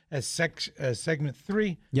few as segment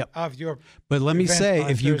 3 of your But let me say,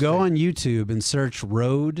 if you go Thursday. on YouTube and search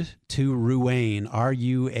Road to Ruane,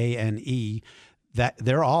 Ruane, that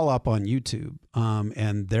they're all up on YouTube,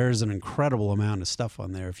 and there's an incredible amount of stuff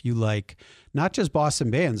on there. If you like, not just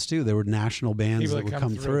Boston bands too, there were national bands People that would that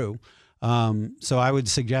come come through. So I would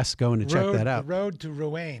suggest going to check that out. Road to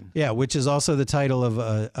Ruane. Yeah, which is also the title of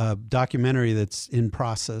a documentary that's in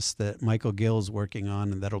process that Michael Gill's working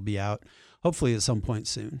on, and that'll be out hopefully at some point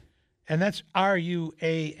soon. And that's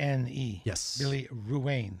Ruane. Yes. Billy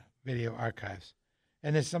Ruane Video Archives.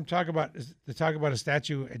 And there's some talk about a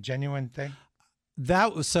statue, a genuine thing?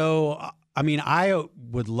 I mean, I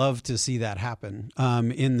would love to see that happen.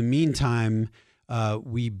 In the meantime,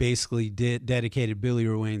 we basically dedicated Billy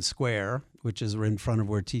Ruane Square, which is in front of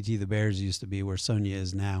where TT the Bears used to be, where Sonia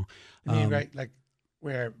is now. You mean right, like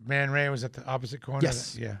where Man Ray was at the opposite corner?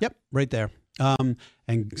 Yes. Yeah. Yep. Right there. And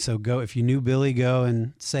so go, if you knew Billy, go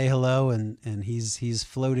and say hello, and he's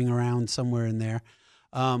floating around somewhere in there.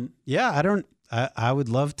 I would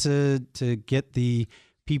love to get the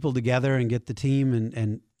people together and get the team,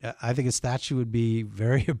 and I think a statue would be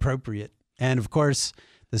very appropriate. And of course,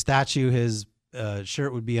 the statue, his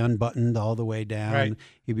shirt would be unbuttoned all the way down. Right.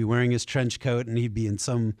 He'd be wearing his trench coat, and he'd be in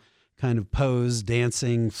some kind of pose,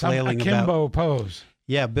 dancing, flailing Some akimbo about. pose.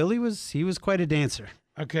 Yeah, Billy was quite a dancer.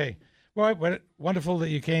 Okay. Well, wonderful that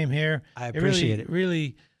you came here. I appreciate it.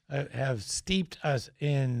 Really have steeped us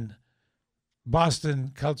in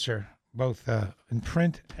Boston culture, both in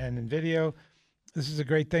print and in video. This is a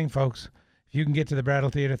great thing, folks. If you can get to the Brattle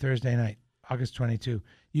Theater Thursday night, August 22,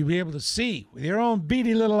 you'll be able to see with your own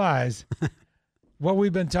beady little eyes what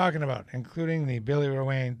we've been talking about, including the Billy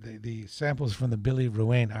Ruane, the samples from the Billy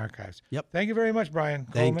Ruane archives. Yep. Thank you very much, Brian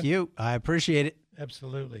Coleman. Thank you. I appreciate it.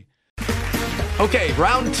 Absolutely. Okay,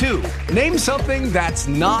 round 2. Name something that's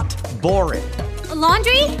not boring. A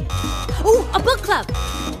laundry? Ooh, a book club.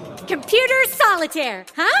 Computer solitaire,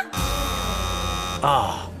 huh?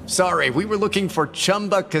 Ah, sorry, we were looking for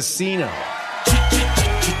Chumba Casino.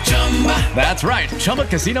 That's right,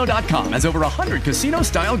 ChumbaCasino.com has over 100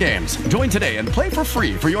 casino-style games. Join today and play for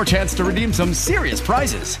free for your chance to redeem some serious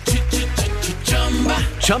prizes.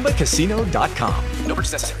 ChumbaCasino.com. No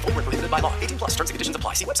purchase necessary. Void where prohibited by law. 18+ terms and conditions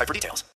apply. See website for details.